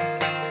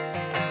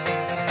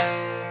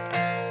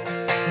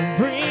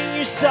 Bring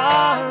your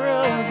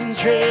sorrows and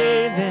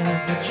trade them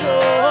for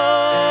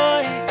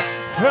joy.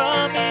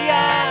 From the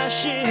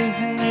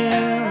ashes a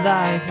new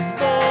life is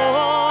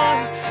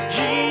born.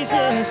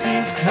 Jesus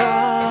is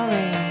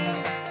calling.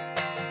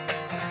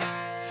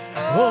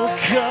 Oh,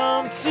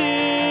 come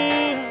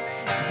to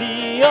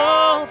the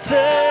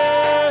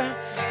altar.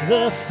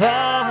 The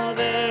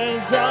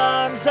Father's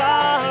arms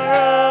are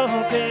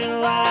open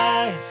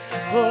wide.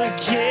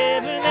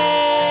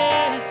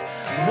 Forgiveness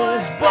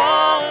was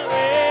born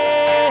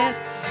with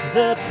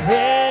the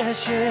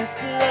precious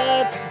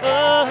blood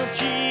of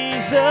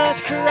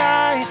Jesus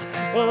Christ.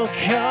 Oh,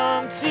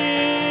 come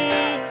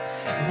to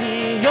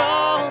the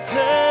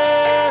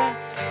altar.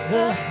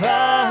 The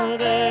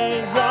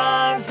Father's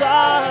arms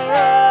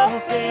are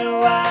open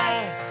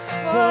wide.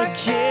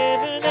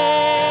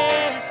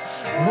 Forgiveness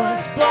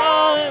was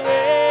born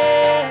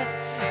with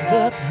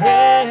the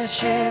prayer.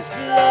 precious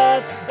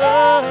blood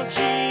of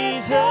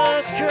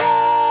Jesus Christ.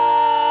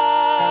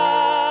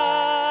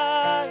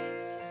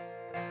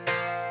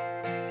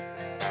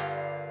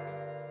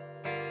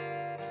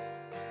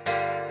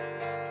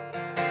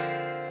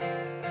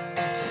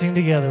 Sing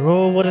together,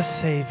 oh, what a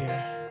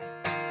Savior.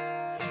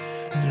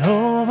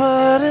 Oh,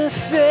 what a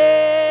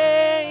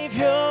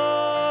Savior.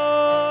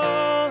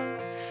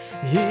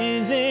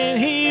 Isn't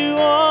He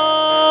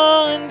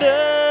wonderful?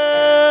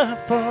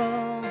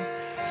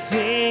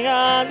 Sing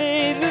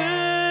hallelujah.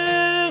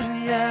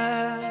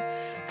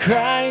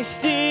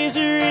 Christ is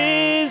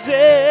risen.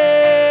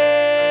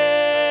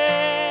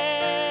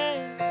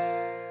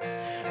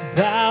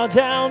 Bow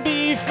down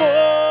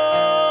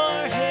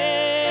before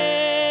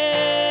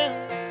Him,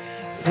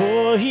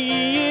 for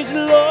He is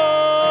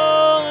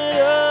Lord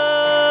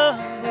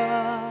of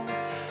all.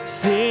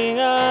 Sing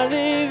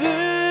hallelujah.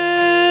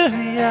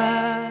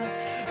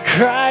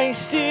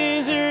 Christ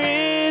is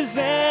risen.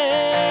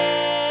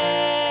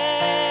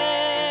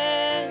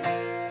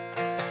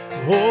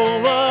 Oh,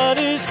 what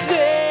a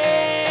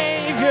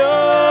Savior.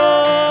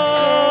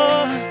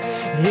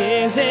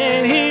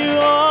 Isn't He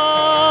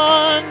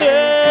wonderful?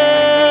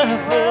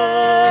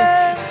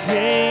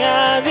 Sing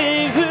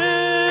hallelujah.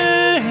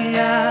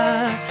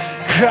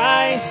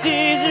 Christ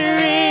is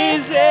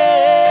risen.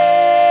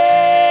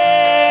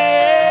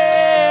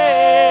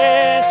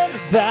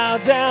 Bow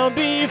down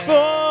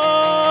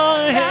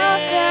before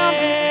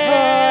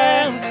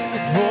Him,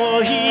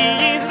 for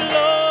He is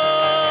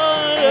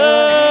Lord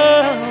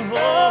of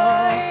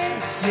all.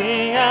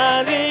 Sing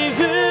hallelujah.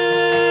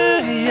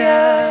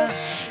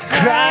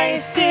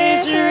 Christ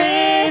is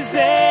risen.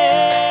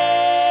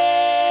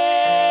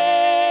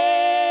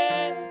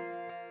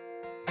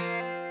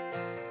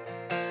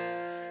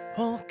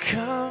 Oh,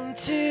 come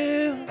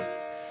to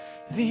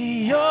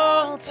the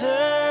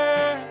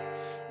altar.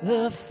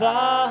 The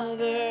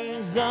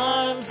Father's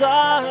arms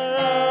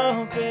are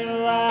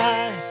open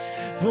wide.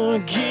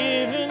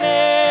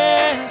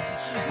 Forgiveness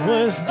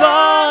was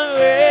bought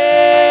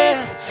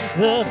with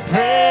the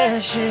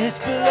precious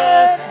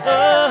blood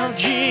of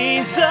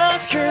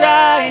Jesus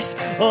Christ.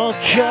 Oh,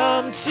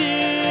 come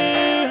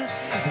to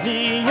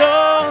the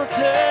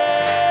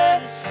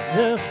altar.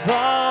 The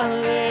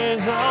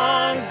Father's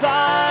arms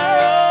are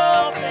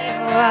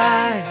open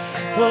wide.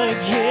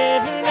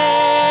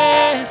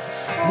 Forgiveness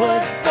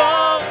was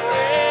bought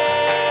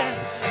with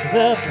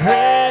the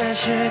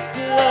precious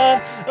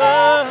blood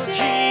of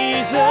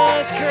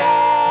Jesus Christ.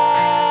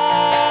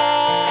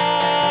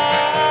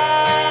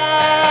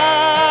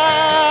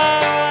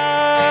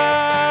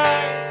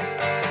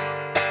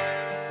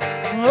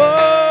 Oh.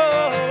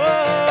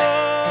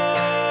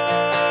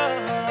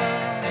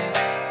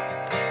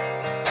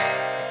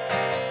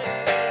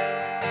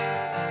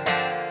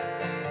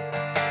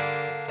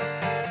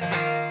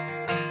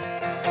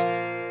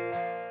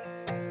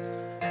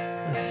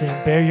 Let's sing,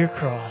 bear your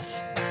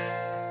cross.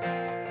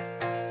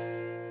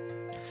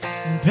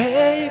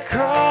 Bear your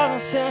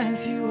cross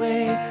as you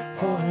wait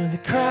for the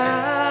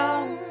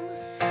crown.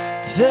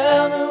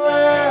 Tell the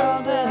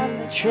world of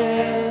the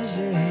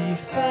treasure you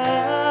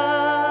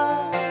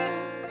found.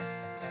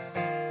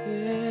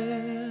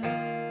 Yeah.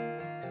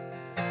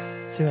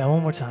 Sing that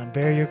one more time.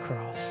 Bear your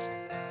cross.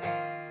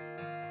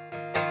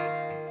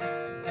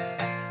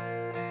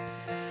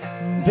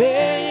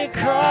 Bear your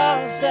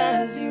cross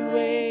as you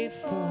wait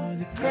for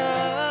the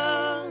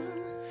crown.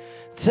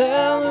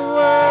 Tell the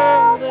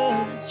world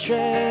of the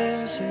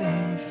treasure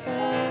you found.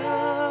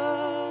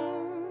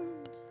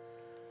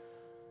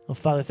 Oh,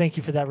 Father, thank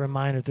you for that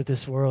reminder that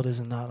this world is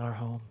not our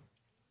home.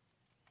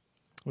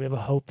 We have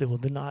a hope that will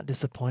not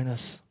disappoint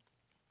us.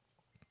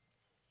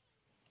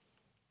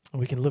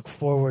 And we can look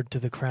forward to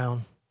the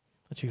crown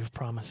that you have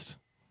promised.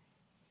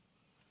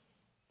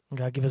 And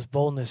God, give us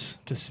boldness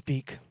to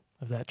speak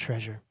of that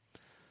treasure,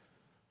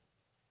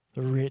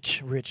 the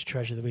rich, rich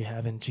treasure that we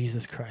have in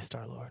Jesus Christ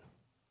our Lord.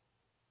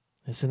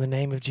 It's in the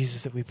name of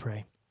Jesus that we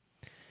pray.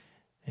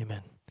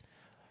 Amen.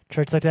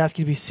 Church, I'd like to ask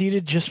you to be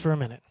seated just for a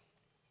minute.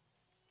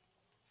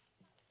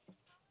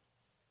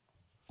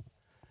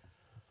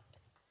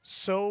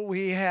 So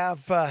we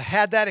have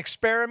had that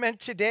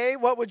experiment today.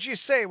 What would you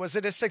say? Was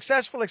it a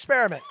successful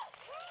experiment?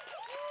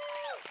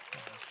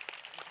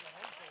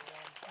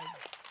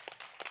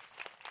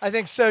 I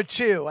think so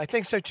too. I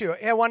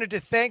wanted to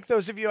thank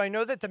those of you. I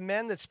know that the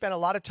men that spent a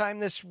lot of time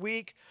this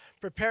week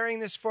preparing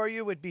this for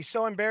you would be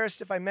so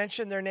embarrassed if I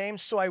mentioned their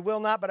names, so I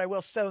will not, but I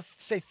will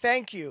say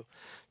thank you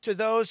to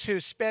those who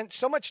spent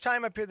so much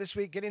time up here this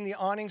week getting the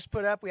awnings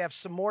put up. We have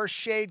some more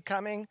shade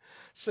coming.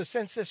 So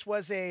since this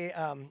was a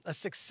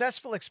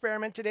successful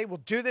experiment today, we'll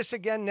do this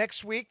again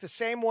next week the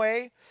same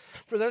way.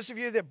 For those of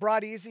you that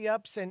brought easy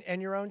ups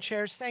and your own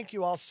chairs, thank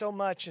you all so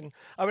much. And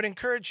I would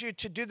encourage you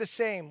to do the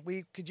same.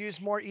 We could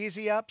use more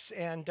easy ups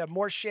and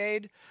more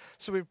shade.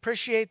 So we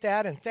appreciate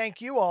that. And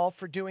thank you all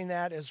for doing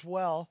that as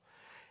well.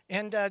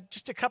 And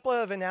just a couple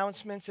of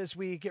announcements as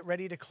we get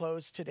ready to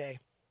close today.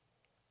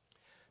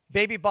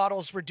 Baby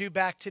bottles were due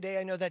back today.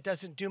 I know that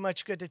doesn't do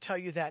much good to tell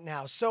you that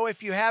now. So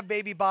if you have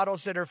baby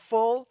bottles that are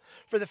full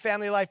for the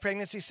Family Life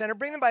Pregnancy Center,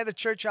 bring them by the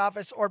church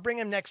office or bring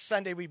them next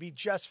Sunday. We'd be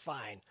just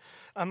fine.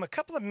 A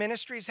couple of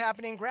ministries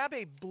happening. Grab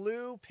a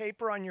blue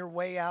paper on your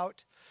way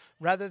out.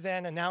 Rather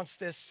than announce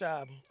this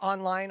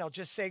online, I'll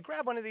just say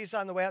grab one of these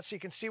on the way out so you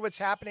can see what's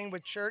happening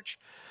with church.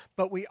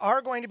 But we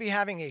are going to be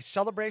having a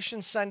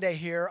celebration Sunday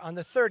here on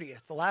the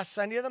 30th, the last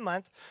Sunday of the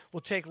month.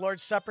 We'll take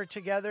Lord's Supper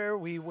together.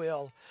 We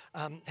will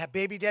have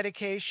baby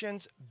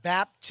dedications,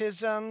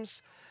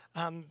 baptisms,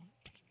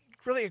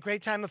 really a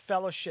great time of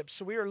fellowship.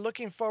 So we are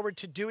looking forward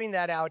to doing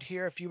that out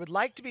here. If you would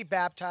like to be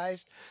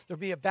baptized,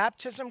 there'll be a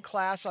baptism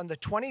class on the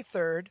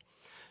 23rd.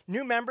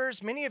 New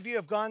members, many of you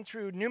have gone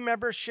through new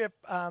membership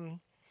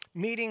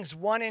meetings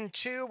 1 and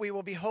 2. We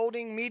will be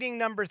holding meeting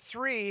number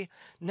 3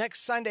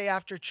 next Sunday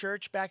after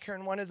church back here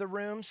in one of the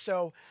rooms.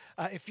 So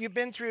if you've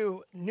been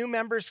through new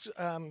members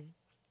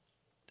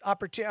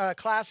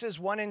classes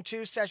 1 and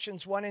 2,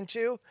 sessions 1 and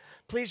 2,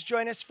 please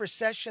join us for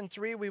session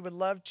 3. We would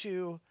love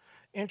to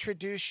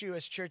introduce you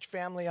as church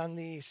family on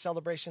the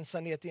celebration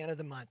Sunday at the end of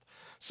the month.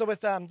 So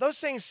with those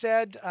things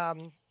said,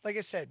 like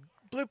I said,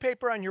 blue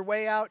paper on your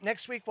way out.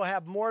 Next week we'll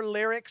have more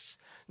lyrics.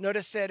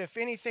 Notice that if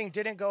anything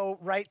didn't go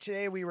right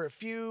today, we were a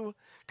few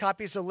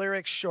copies of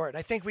lyrics short.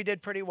 I think we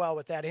did pretty well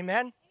with that.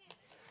 Amen?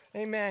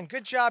 Amen.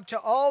 Good job to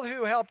all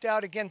who helped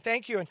out. Again,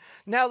 thank you. And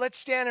now let's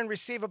stand and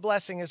receive a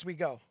blessing as we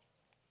go.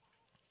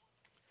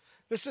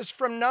 This is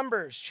from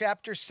Numbers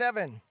chapter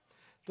 7.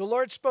 The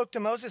Lord spoke to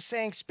Moses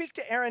saying, "Speak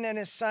to Aaron and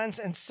his sons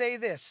and say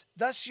this,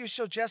 thus you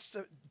shall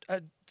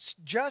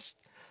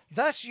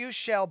thus you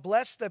shall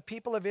bless the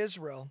people of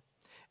Israel.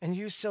 And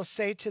you shall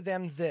say to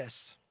them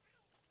this,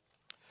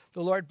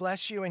 the Lord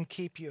bless you and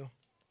keep you.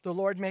 The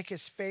Lord make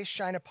his face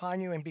shine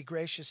upon you and be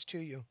gracious to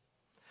you.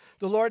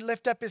 The Lord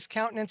lift up his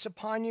countenance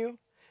upon you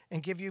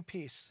and give you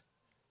peace."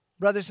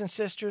 Brothers and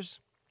sisters,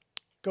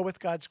 go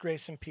with God's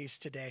grace and peace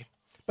today,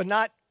 but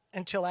not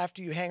until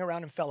after you hang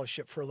around in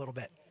fellowship for a little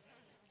bit.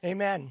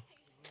 Amen.